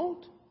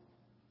don't,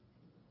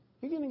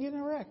 you're going to get in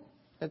a wreck.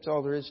 That's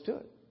all there is to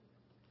it.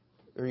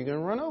 Or you're going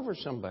to run over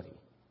somebody,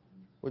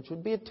 which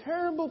would be a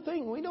terrible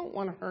thing. We don't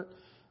want to hurt.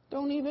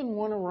 Don't even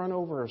want to run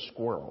over a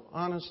squirrel,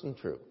 honest and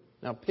true.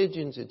 Now,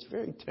 pigeons, it's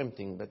very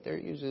tempting, but they're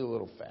usually a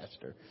little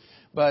faster.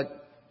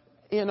 But,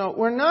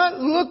 we're not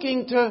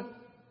looking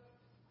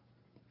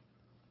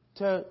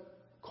to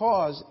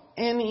cause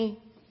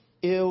any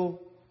ill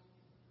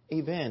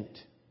event.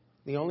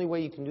 The only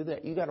way you can do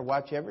that, you got to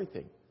watch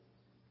everything.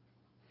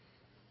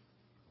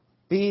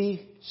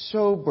 Be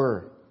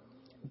sober.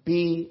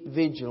 Be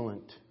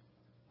vigilant.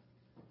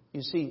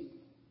 You see,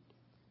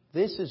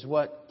 this is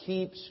what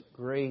keeps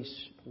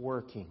grace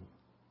working.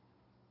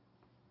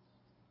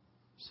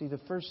 See, the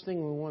first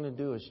thing we want to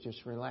do is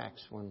just relax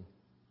when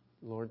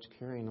the Lord's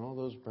carrying all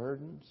those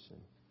burdens. And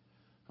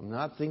I'm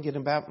not thinking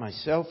about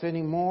myself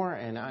anymore,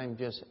 and I'm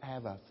just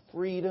have a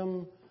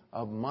freedom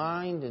of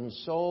mind and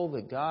soul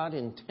that God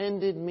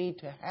intended me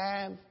to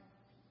have.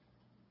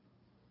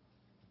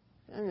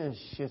 And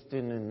just shift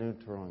into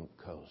neutral and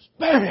coast.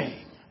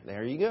 Bang!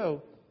 There you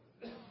go.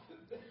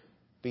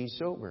 Be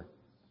sober.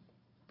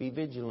 Be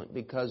vigilant,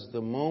 because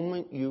the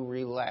moment you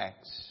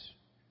relax,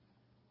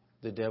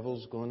 the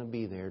devil's going to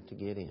be there to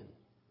get in.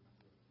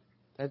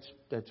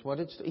 That's what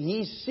it's.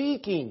 He's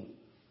seeking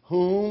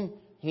whom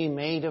he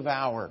may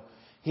devour.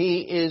 He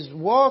is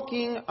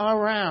walking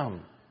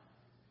around.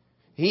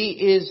 He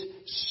is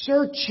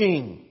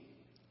searching.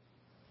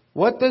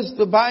 What does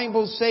the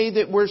Bible say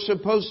that we're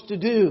supposed to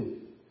do?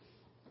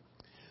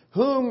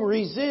 Whom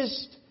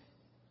resist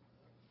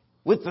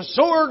with the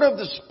sword of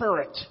the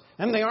Spirit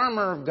and the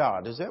armor of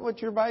God. Is that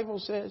what your Bible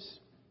says?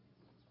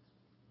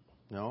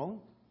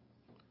 No.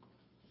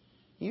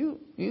 You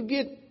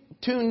get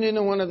tuned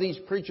into one of these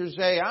preachers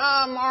say,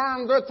 "I'm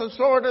armed with the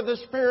sword of the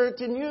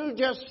Spirit," and you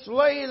just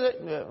slay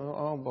the...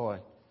 Oh boy.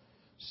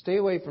 Stay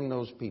away from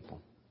those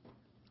people.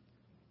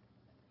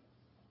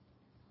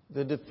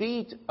 The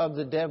defeat of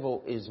the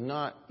devil is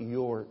not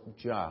your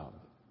job.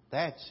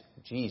 That's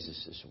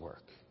Jesus'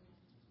 work.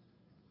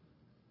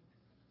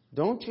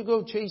 Don't you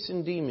go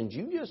chasing demons.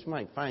 You just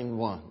might find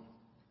one.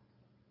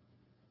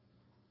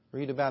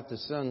 Read about the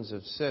sons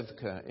of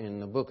Sevka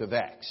in the book of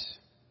Acts.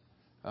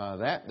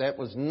 That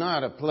was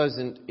not a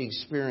pleasant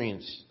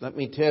experience, let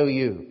me tell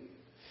you.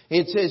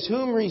 It says,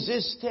 whom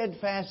resist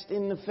steadfast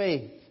in the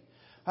faith.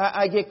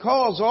 I get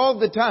calls all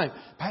the time.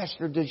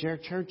 Pastor, does your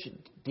church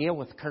deal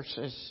with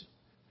curses?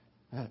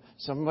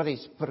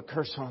 Somebody's put a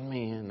curse on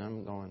me, and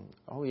I'm going,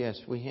 oh yes,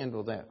 we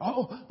handle that.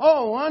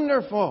 Oh,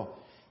 wonderful.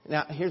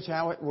 Now, here's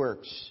how it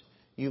works.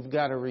 You've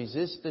got to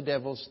resist the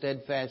devil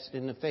steadfast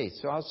in the faith.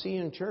 So I'll see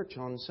you in church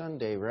on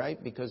Sunday,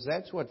 right? Because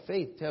that's what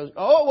faith tells.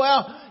 Oh,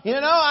 well,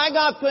 I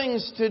got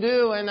things to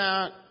do,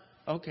 and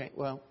okay,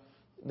 well,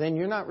 then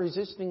you're not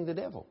resisting the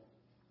devil.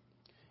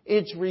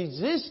 It's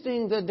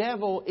resisting the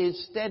devil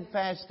is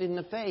steadfast in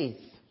the faith.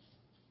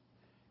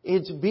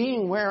 It's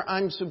being where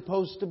I'm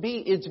supposed to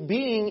be. It's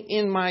being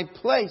in my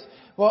place.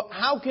 Well,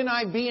 how can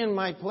I be in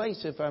my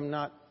place if I'm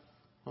not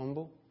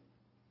humble?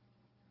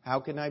 How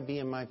can I be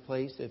in my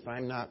place if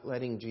I'm not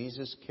letting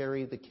Jesus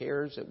carry the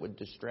cares that would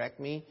distract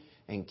me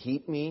and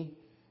keep me?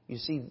 You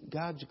see,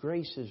 God's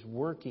grace is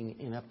working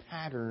in a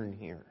pattern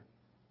here.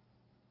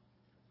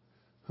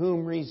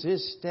 Whom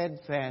resist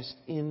steadfast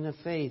in the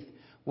faith.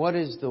 What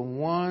is the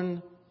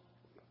one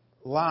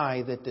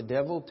lie that the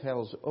devil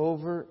tells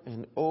over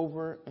and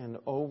over and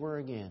over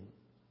again?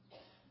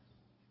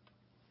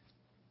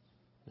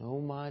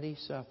 Nobody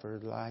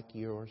suffered like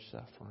you're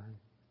suffering.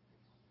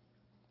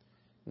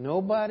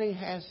 Nobody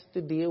has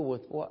to deal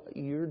with what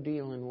you're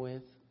dealing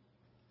with.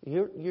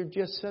 You're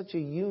just such a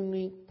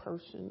unique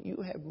person.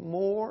 You have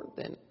more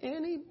than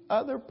any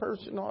other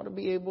person ought to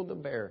be able to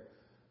bear.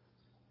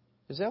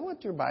 Is that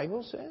what your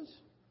Bible says?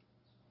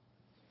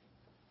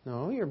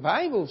 No, your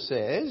Bible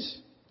says,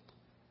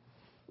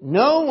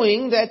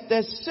 knowing that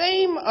the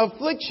same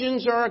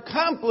afflictions are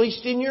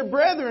accomplished in your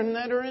brethren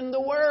that are in the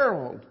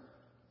world.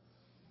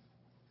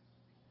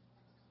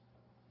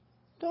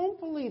 Don't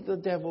believe the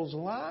devil's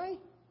lie.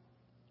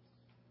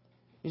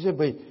 You said,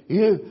 but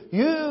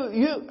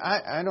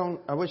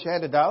I wish I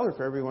had $1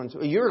 for everyone.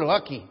 You're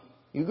lucky.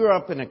 You grew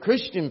up in a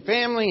Christian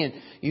family and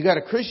you got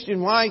a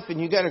Christian wife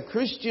and you got a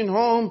Christian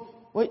home.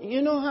 Well,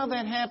 you know how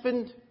that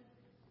happened?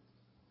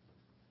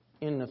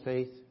 In the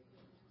faith.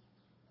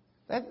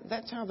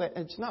 That's how that,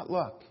 it's not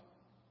luck.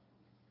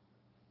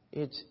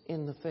 It's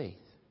in the faith.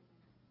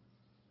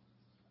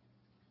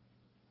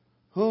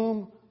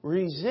 Whom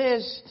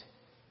resist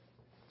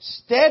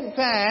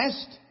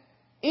steadfast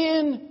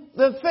in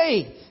the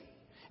faith.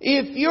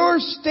 If you're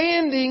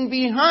standing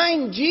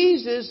behind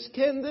Jesus,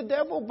 can the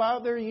devil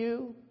bother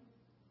you?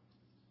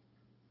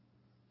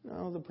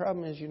 No, the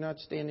problem is you're not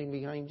standing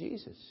behind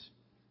Jesus.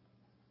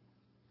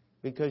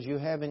 Because you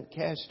haven't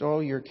cast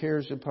all your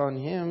cares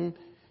upon Him.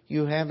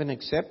 You haven't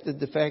accepted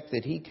the fact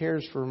that He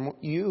cares for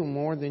you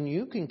more than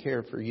you can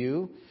care for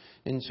you.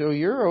 And so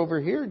you're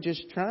over here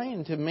just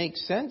trying to make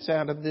sense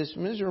out of this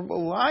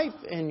miserable life.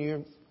 And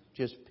you're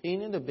just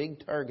painted a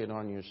big target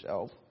on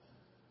yourself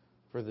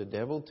for the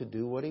devil to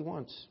do what he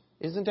wants.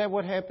 Isn't that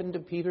what happened to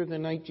Peter the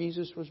night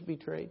Jesus was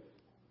betrayed?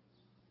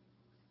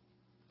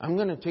 I'm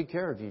going to take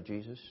care of you,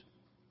 Jesus.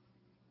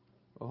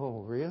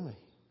 Oh, really?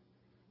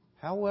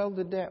 How well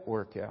did that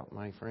work out,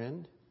 my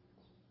friend?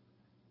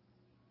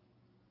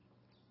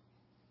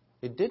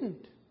 It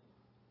didn't.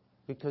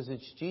 Because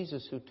it's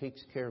Jesus who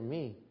takes care of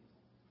me,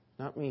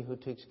 not me who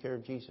takes care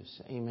of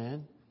Jesus.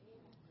 Amen?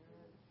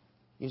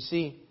 You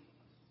see,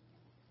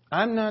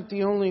 I'm not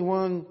the only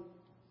one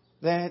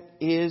that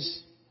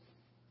is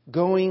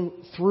going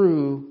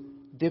through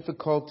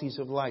difficulties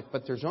of life.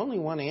 But there's only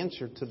one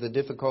answer to the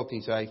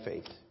difficulties I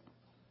face.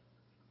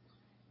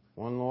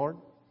 One Lord,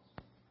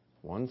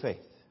 one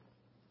faith,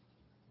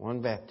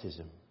 one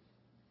baptism,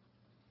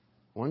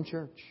 one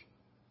church.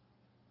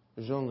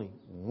 There's only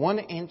one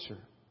answer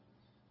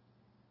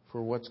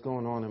for what's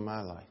going on in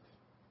my life.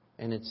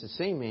 And it's the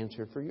same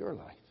answer for your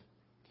life.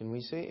 Can we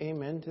say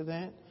amen to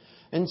that?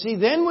 And see,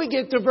 then we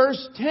get to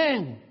verse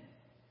 10.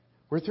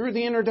 We're through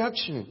the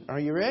introduction. Are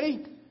you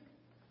ready?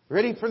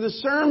 Ready for the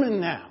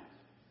sermon now.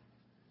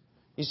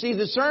 You see,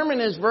 the sermon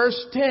is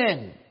verse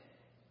 10.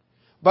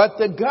 But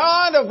the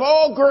God of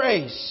all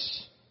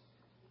grace.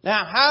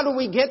 Now, how do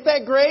we get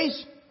that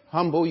grace?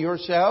 Humble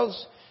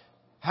yourselves.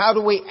 How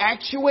do we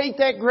actuate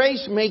that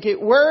grace? Make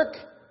it work.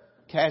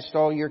 Cast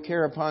all your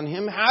care upon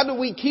Him. How do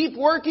we keep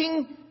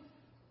working?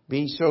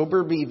 Be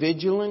sober, be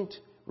vigilant.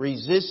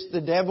 Resist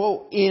the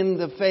devil in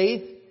the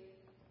faith.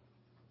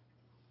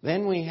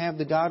 Then we have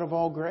the God of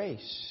all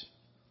grace.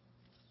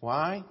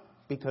 Why?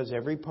 Because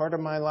every part of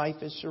my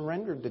life is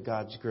surrendered to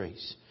God's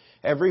grace.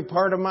 Every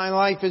part of my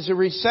life is a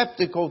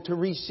receptacle to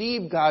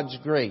receive God's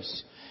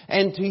grace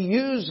and to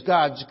use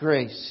God's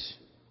grace.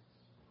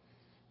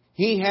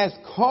 He hath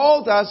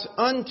called us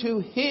unto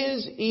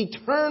His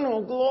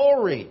eternal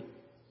glory.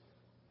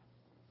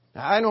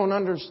 Now, I don't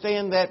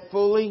understand that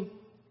fully.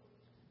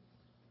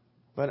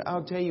 But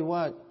I'll tell you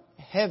what,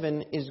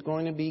 heaven is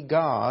going to be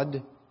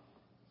God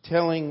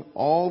telling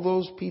all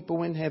those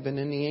people in heaven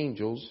and the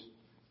angels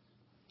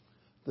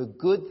the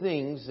good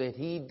things that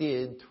He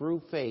did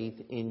through faith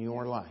in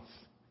your life.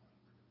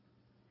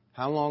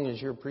 How long is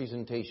your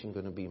presentation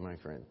going to be, my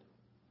friend?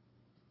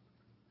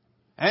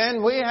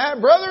 And we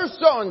have Brother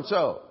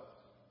so-and-so.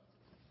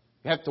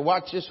 You have to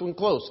watch this one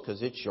close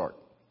because it's short.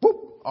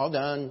 Boop, all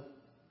done.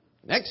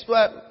 Next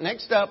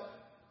up.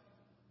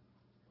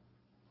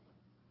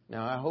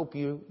 Now, I hope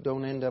you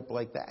don't end up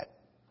like that.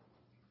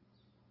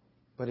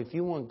 But if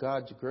you want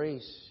God's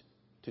grace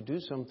to do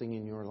something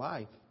in your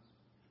life,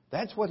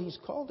 that's what He's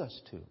called us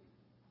to.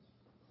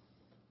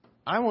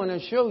 I want to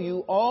show you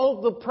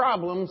all the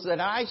problems that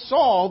I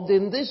solved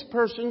in this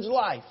person's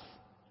life.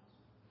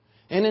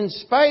 And in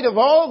spite of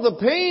all the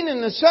pain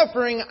and the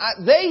suffering,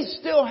 they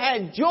still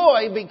had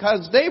joy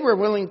because they were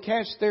willing to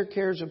cast their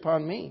cares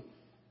upon me.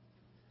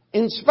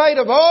 In spite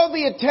of all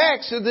the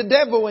attacks of the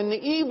devil and the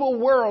evil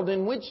world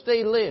in which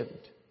they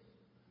lived,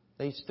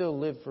 they still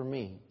lived for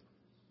me.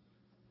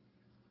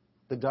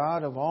 The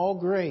God of all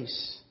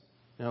grace.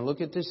 Now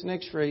look at this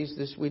next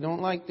phrase. We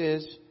don't like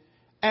this.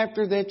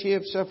 After that ye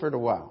have suffered a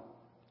while.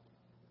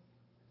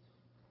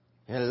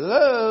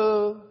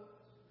 Hello?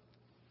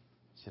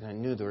 I said, I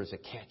knew there was a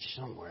catch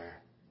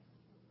somewhere.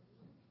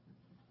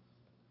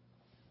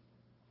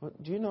 Well,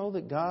 do you know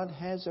that God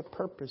has a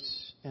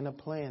purpose and a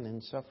plan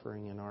in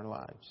suffering in our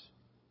lives?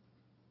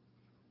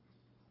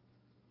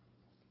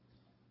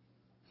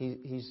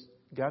 He's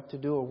got to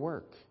do a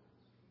work.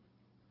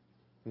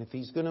 And if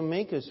He's going to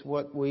make us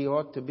what we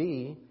ought to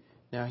be,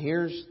 now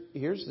here's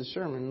the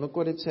sermon. Look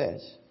what it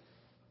says.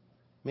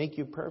 Make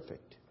you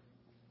perfect.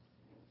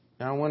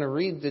 Now I want to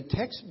read the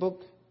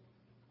textbook,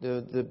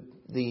 the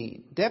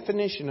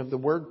definition of the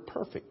word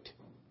perfect.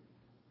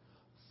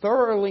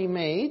 Thoroughly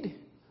made,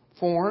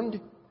 formed,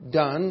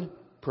 done,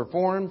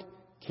 performed,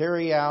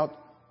 carry out,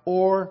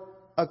 or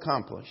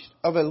accomplished.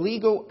 Of a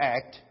legal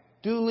act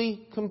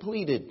duly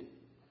completed.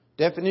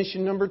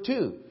 Definition number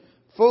 2.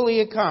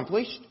 Fully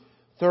accomplished,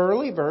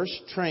 thoroughly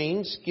versed,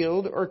 trained,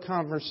 skilled, or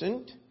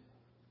conversant.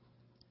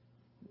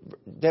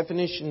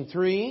 Definition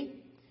 3.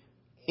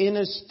 In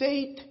a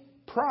state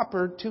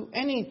proper to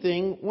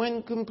anything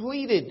when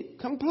completed.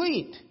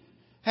 Complete.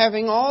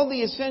 Having all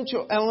the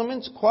essential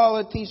elements,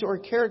 qualities, or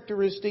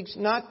characteristics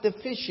not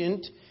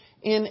deficient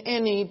in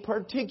any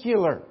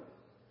particular.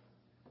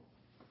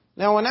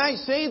 Now, when I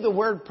say the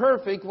word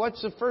perfect,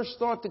 what's the first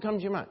thought that comes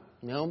to your mind?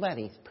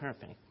 Nobody's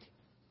perfect.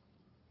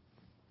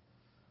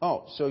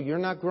 Oh, so you're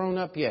not grown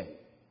up yet.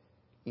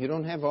 You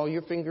don't have all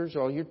your fingers,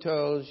 all your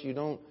toes.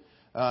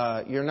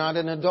 You're not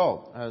an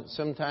adult.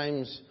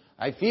 Sometimes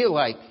I feel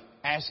like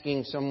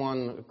asking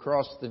someone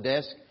across the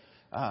desk,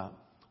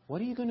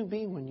 what are you going to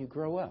be when you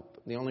grow up?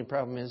 The only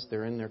problem is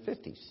they're in their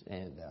 50s.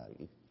 And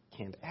you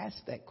can't ask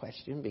that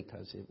question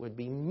because it would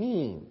be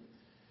mean.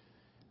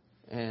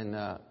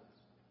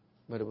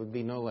 But it would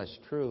be no less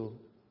true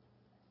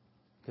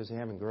because they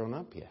haven't grown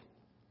up yet.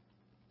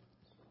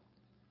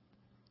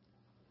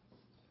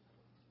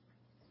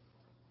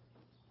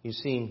 You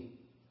see,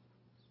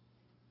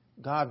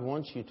 God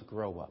wants you to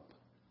grow up.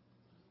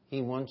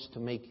 He wants to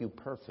make you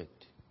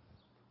perfect.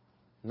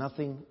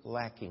 Nothing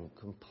lacking,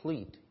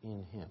 complete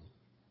in Him.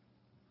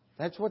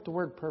 That's what the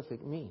word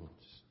perfect means.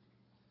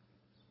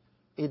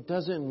 It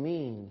doesn't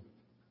mean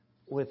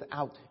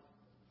without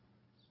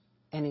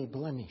any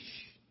blemish.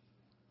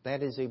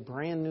 That is a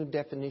brand new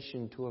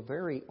definition to a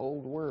very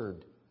old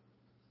word.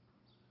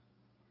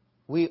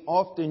 We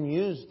often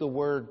use the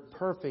word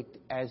perfect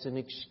as an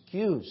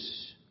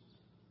excuse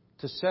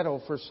to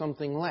settle for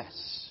something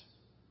less.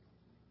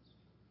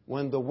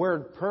 When the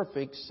word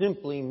perfect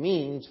simply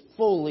means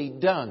fully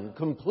done,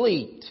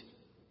 complete.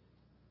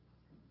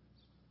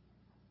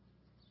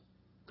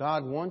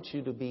 God wants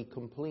you to be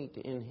complete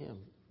in Him.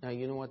 Now,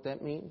 you know what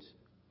that means?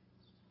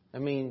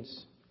 That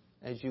means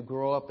as you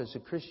grow up as a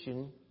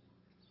Christian,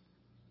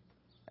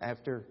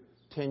 after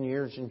 10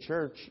 years in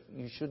church,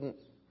 you shouldn't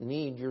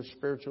need your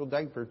spiritual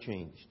diaper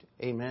changed.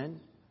 Amen?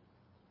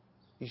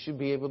 You should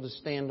be able to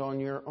stand on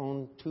your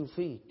own 2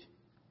 feet.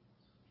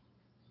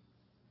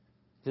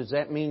 Does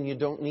that mean you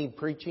don't need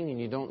preaching and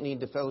you don't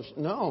need the fellowship?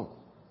 No.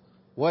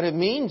 What it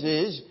means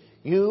is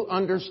you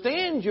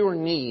understand your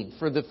need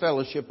for the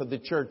fellowship of the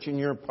church and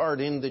your part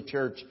in the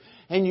church.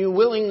 And you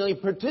willingly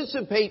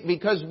participate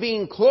because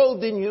being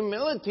clothed in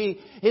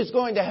humility is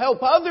going to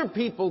help other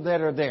people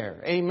that are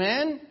there.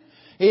 Amen?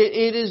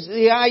 It is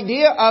the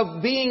idea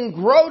of being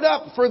grown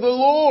up for the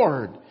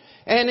Lord.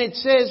 And it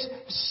says,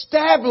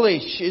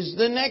 establish is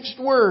the next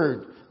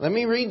word. Let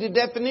me read the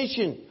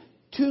definition.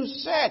 To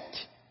set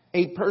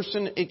a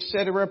person,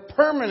 etc.,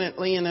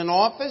 permanently in an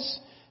office,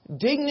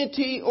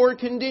 dignity, or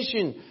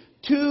condition.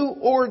 To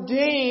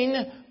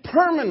ordain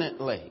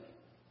permanently.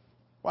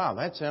 Wow,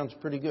 that sounds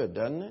pretty good,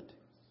 doesn't it?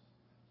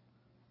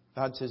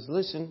 God says,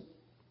 listen,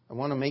 I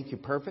want to make you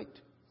perfect.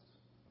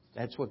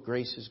 That's what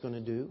grace is going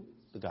to do.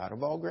 The God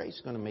of all grace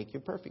is going to make you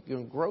perfect. You're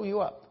going to grow you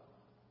up.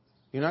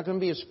 You're not going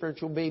to be a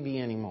spiritual baby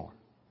anymore.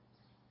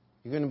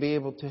 You're going to be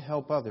able to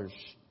help others,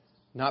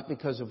 not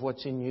because of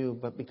what's in you,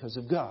 but because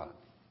of God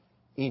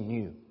in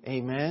you.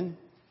 Amen?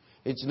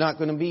 It's not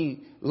going to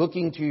be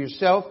looking to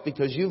yourself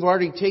because you've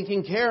already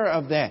taken care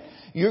of that.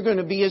 You're going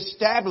to be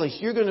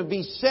established. You're going to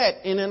be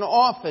set in an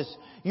office.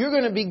 You're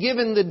going to be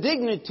given the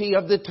dignity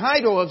of the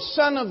title of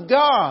Son of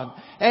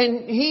God.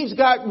 And He's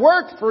got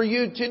work for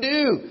you to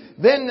do.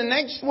 Then the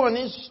next one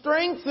is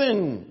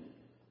strengthen.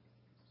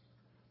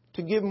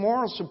 To give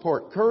moral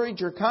support,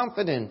 courage, or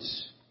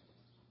confidence.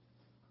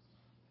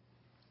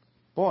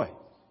 Boy.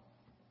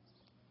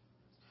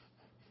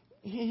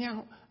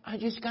 I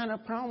just got a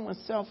problem with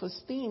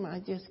self-esteem.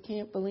 I just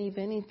can't believe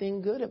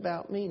anything good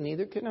about me.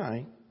 Neither can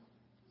I.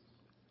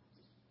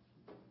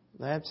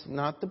 That's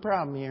not the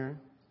problem here.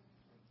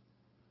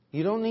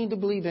 You don't need to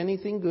believe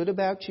anything good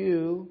about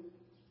you.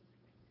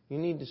 You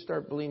need to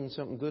start believing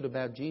something good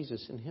about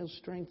Jesus, and He'll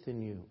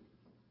strengthen you.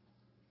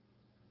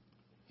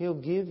 He'll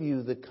give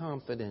you the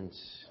confidence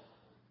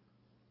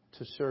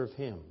to serve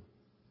Him.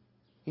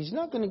 He's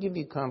not going to give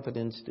you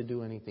confidence to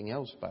do anything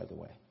else, by the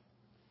way.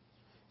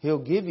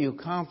 He'll give you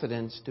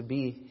confidence to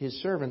be His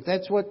servant.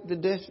 That's what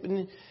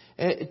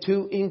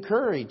to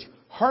encourage,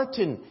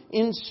 hearten,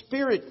 in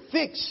spirit,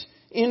 fix,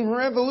 in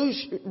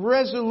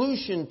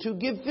resolution, to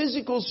give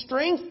physical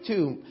strength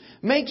to,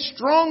 make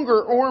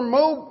stronger or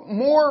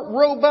more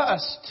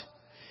robust,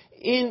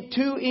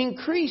 to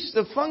increase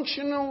the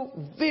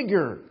functional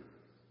vigor.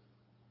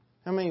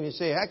 How many of you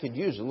say, I could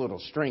use a little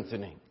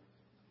strengthening?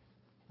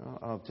 Well,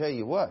 I'll tell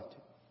you what,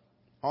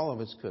 all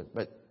of us could,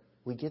 but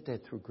we get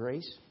that through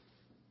grace.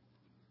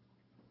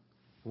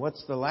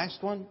 What's the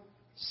last one?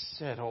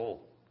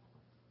 Settle.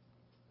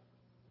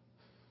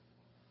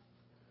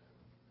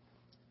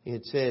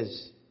 It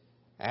says,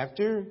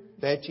 after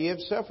that ye have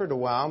suffered a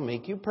while,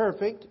 make you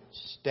perfect,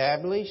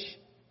 establish,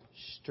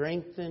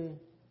 strengthen,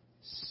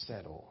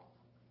 settle.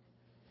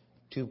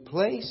 To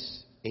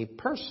place a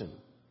person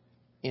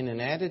in an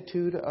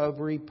attitude of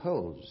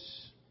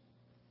repose.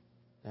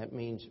 That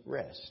means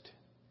rest.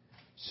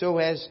 So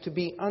as to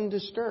be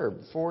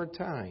undisturbed for a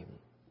time.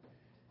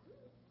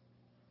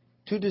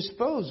 To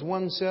dispose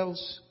oneself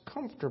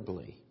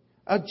comfortably.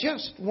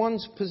 Adjust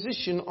one's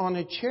position on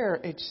a chair,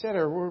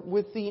 etc.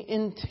 with the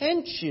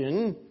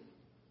intention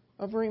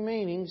of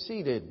remaining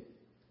seated.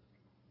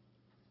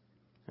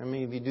 How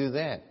many of you do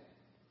that?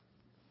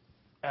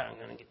 I'm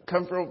going to get a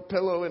comfortable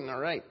pillow in the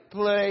right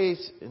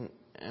place. And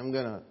I'm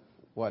going to,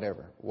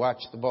 watch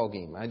the ball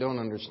game. I don't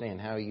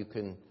understand how you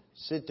can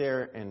sit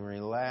there and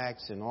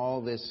relax in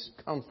all this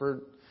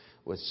comfort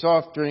with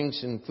soft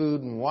drinks and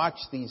food and watch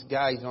these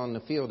guys on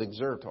the field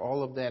exert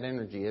all of that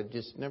energy. It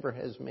just never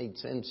has made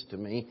sense to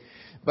me.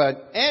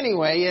 But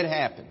anyway, it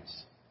happens.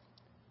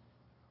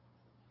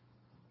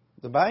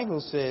 The Bible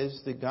says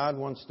that God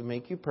wants to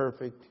make you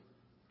perfect.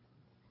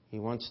 He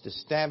wants to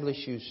establish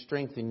you,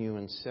 strengthen you,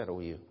 and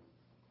settle you.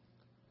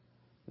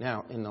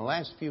 Now, in the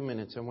last few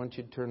minutes, I want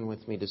you to turn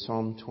with me to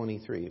Psalm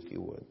 23, if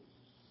you would.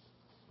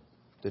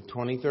 The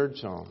 23rd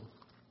Psalm.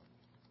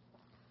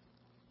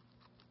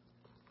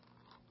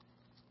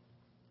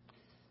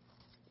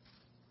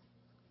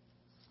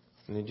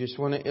 And I just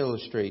want to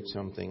illustrate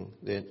something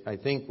that I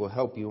think will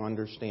help you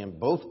understand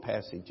both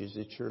passages.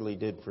 It surely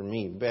did for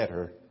me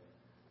better.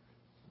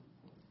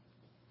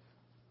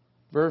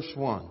 Verse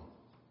 1.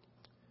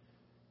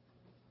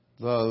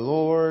 The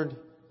Lord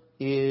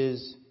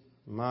is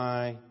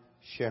my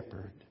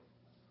shepherd.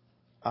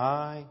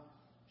 I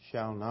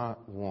shall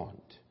not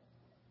want.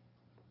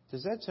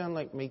 Does that sound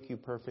like make you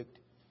perfect?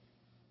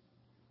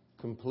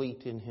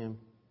 Complete in Him?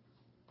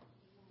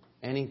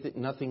 Anything,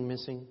 nothing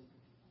missing?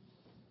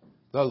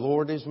 The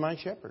Lord is my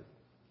shepherd.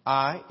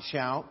 I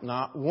shall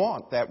not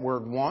want. That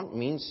word want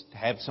means to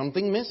have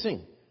something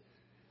missing.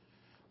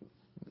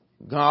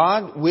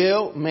 God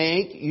will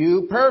make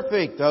you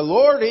perfect. The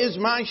Lord is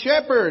my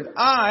shepherd.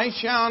 I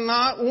shall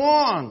not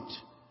want.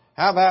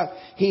 How about,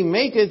 He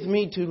maketh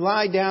me to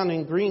lie down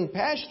in green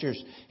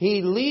pastures.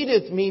 He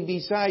leadeth me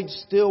beside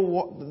still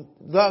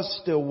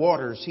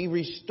waters. He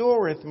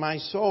restoreth my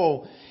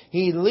soul.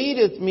 He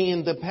leadeth me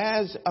in the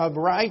paths of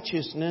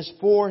righteousness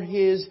for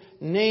His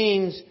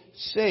name's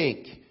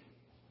sake.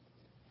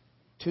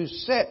 To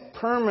set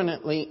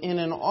permanently in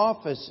an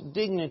office,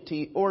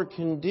 dignity, or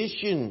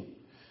condition.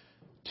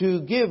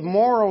 To give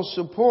moral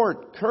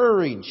support,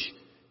 courage,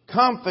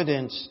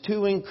 confidence,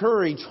 to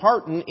encourage,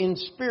 hearten, in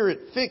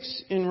spirit,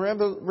 fix, in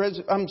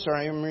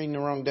I'm reading the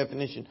wrong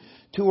definition.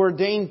 To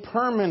ordain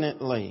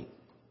permanently.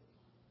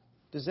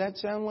 Does that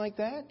sound like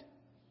that?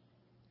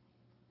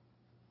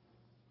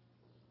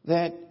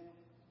 That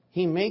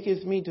He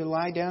maketh me to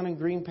lie down in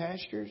green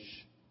pastures?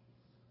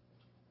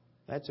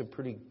 That's a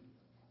pretty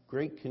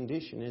great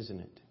condition, isn't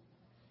it?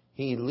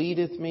 He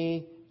leadeth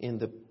me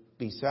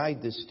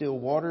beside the still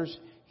waters.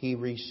 He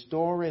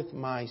restoreth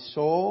my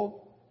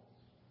soul.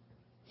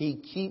 He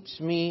keeps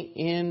me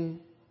in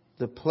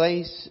the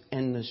place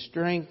and the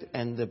strength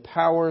and the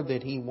power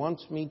that He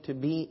wants me to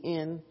be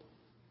in.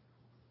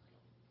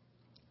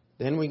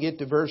 Then we get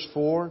to verse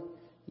 4.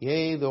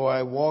 Yea, though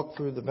I walk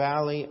through the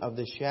valley of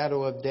the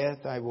shadow of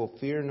death, I will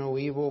fear no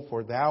evil,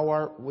 for Thou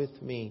art with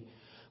me.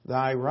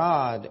 Thy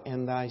rod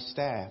and Thy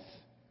staff,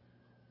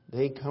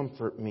 they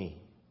comfort me.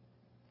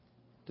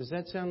 Does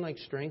that sound like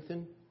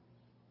strengthen?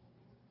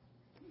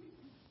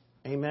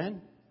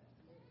 Amen?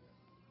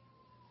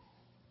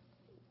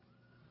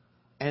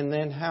 And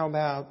then how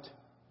about,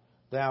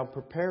 Thou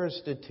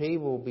preparest a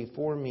table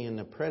before me in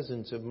the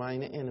presence of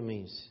mine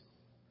enemies.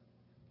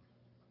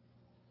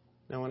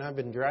 Now, when I've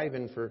been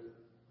driving for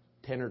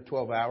 10 or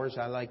 12 hours,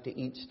 I like to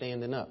eat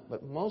standing up.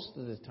 But most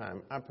of the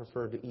time, I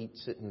prefer to eat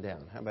sitting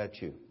down. How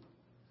about you?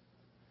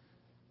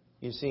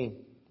 You see,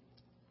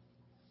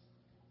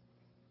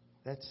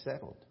 that's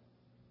settled.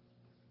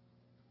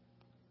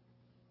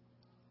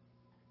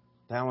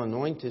 Thou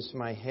anointest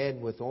my head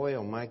with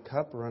oil, my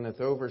cup runneth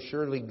over.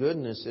 Surely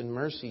goodness and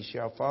mercy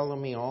shall follow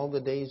me all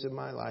the days of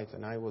my life,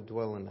 and I will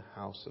dwell in the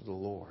house of the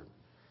Lord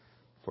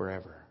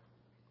forever.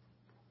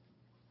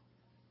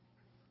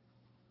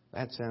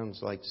 That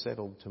sounds like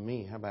settled to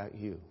me. How about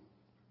you?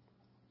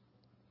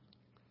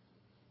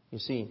 You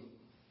see,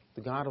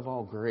 the God of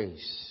all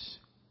grace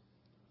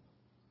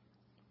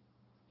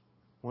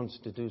wants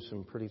to do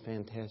some pretty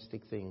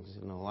fantastic things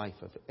in the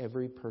life of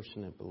every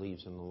person that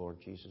believes in the Lord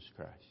Jesus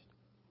Christ.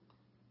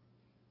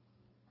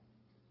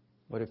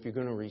 But if you're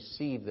going to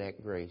receive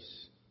that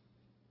grace,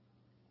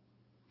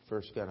 you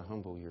first got to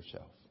humble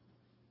yourself.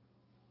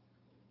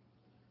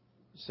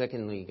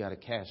 Secondly, you got to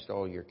cast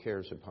all your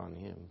cares upon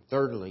Him.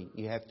 Thirdly,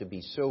 you have to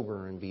be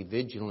sober and be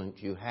vigilant.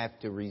 You have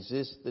to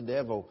resist the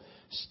devil,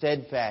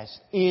 steadfast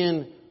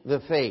in the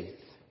faith.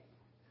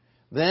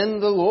 Then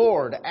the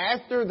Lord,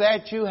 after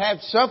that you have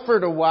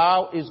suffered a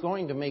while, is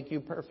going to make you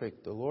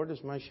perfect. The Lord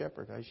is my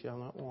shepherd, I shall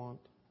not want.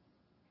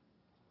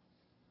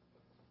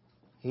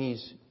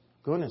 He's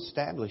going to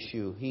establish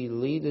you. He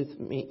leadeth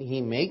me,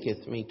 He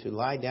maketh me to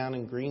lie down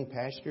in green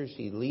pastures.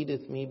 He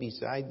leadeth me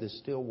beside the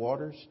still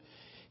waters.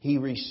 He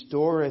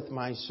restoreth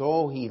my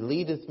soul. He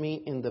leadeth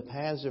me in the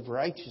paths of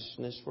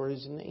righteousness for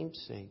His name's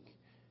sake.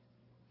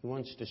 He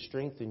wants to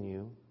strengthen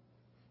you.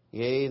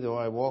 Yea, though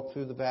I walk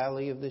through the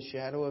valley of the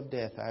shadow of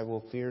death, I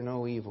will fear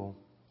no evil.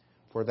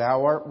 For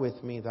Thou art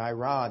with me, Thy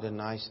rod and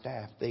Thy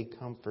staff, they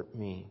comfort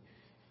me.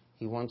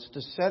 He wants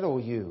to settle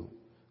you.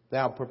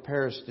 Thou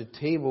preparest a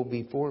table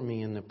before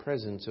me in the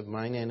presence of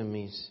mine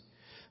enemies.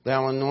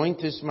 Thou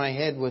anointest my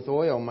head with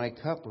oil, my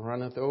cup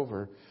runneth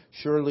over.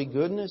 Surely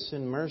goodness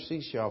and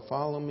mercy shall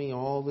follow me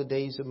all the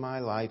days of my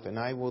life, and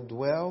I will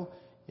dwell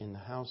in the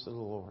house of the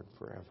Lord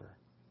forever.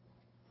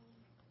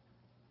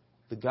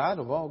 The God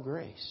of all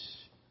grace.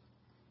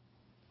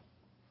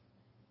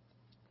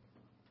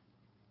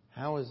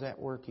 How is that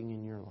working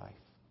in your life?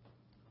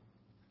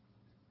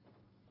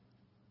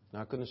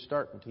 Not going to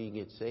start until you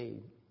get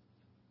saved.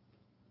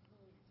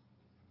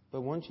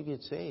 But once you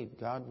get saved,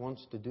 God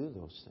wants to do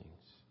those things.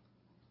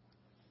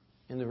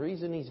 And the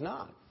reason He's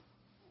not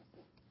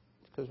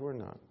is because we're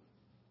not.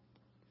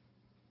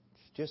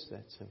 It's just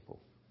that simple.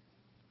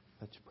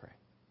 Let's pray.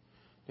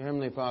 Dear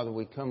Heavenly Father,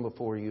 we come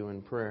before You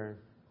in prayer.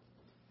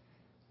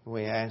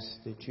 We ask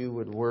that You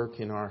would work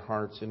in our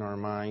hearts and our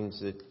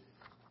minds, that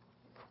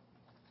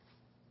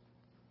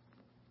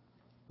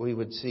we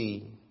would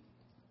see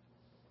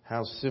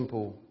how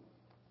simple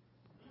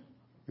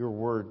Your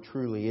Word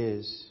truly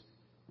is.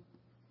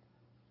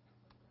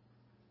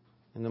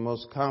 And the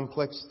most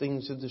complex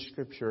things of the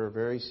Scripture are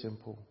very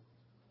simple.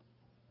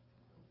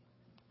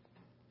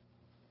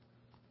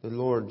 The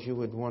Lord, You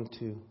would want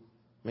to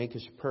make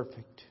us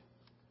perfect,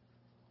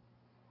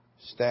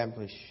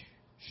 establish,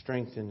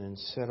 strengthen, and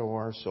settle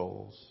our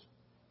souls.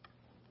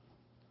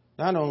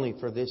 Not only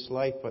for this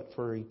life, but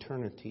for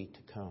eternity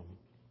to come.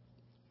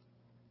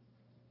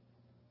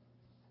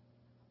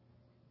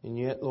 And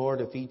yet,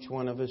 Lord, if each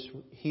one of us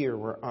here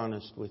were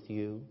honest with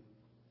You,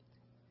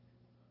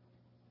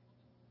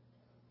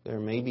 there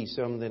may be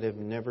some that have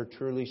never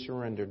truly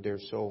surrendered their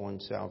soul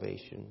and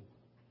salvation.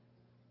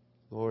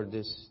 Lord,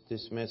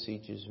 this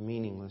message is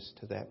meaningless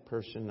to that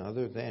person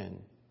other than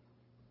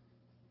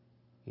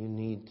you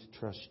need to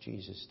trust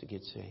Jesus to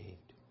get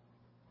saved.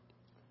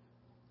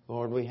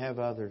 Lord, we have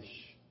others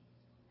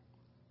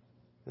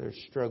that are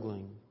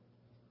struggling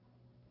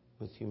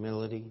with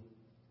humility,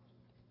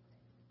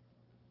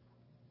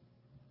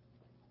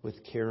 with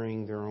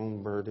carrying their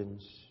own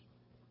burdens,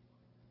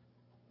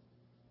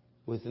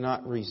 with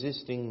not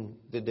resisting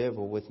the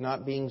devil, with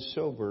not being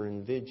sober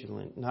and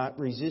vigilant, not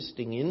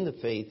resisting in the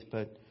faith,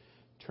 but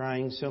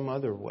trying some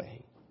other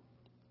way.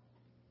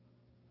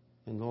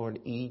 And Lord,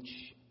 each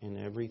and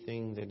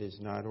everything that is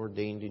not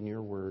ordained in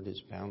Your Word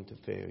is bound to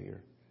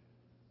failure.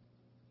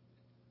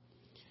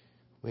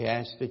 We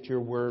ask that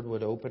Your Word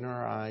would open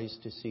our eyes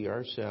to see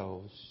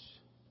ourselves.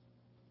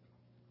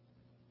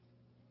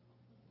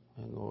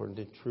 And Lord,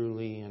 that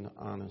truly and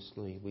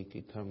honestly we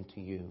could come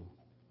to You.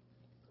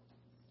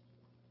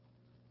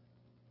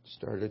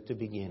 Start at the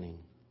beginning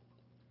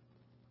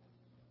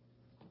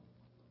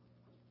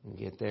and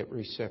get that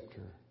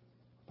receptor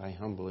by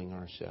humbling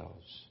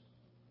ourselves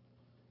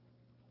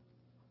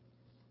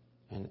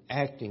and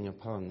acting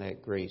upon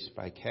that grace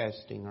by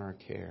casting our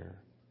care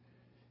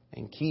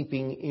and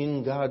keeping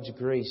in God's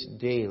grace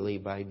daily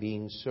by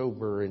being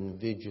sober and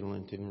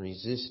vigilant and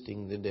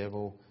resisting the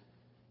devil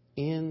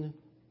in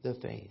the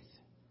faith.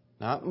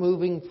 Not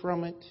moving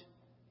from it,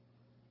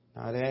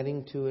 Not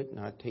adding to it,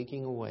 not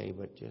taking away,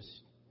 but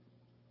just...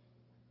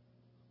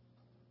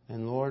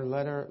 And Lord,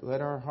 let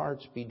our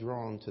hearts be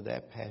drawn to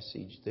that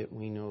passage that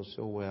we know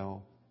so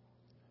well.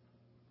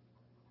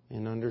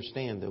 And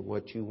understand that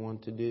what you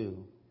want to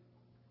do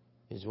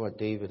is what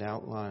David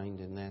outlined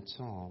in that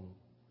psalm.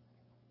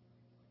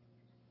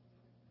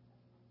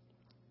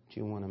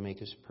 You want to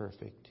make us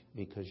perfect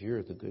because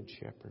you're the Good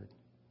Shepherd.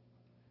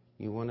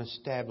 You want to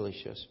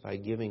establish us by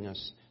giving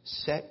us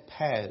set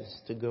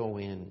paths to go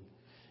in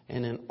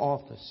and an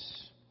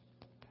office.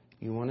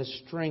 You want to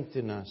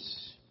strengthen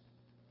us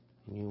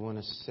and you want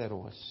to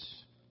settle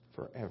us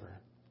forever.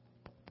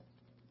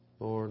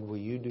 Lord, will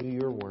you do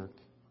your work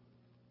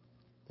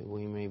that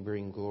we may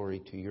bring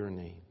glory to your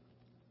name.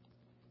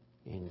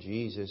 In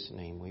Jesus'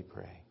 name we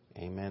pray.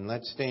 Amen.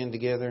 Let's stand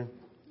together.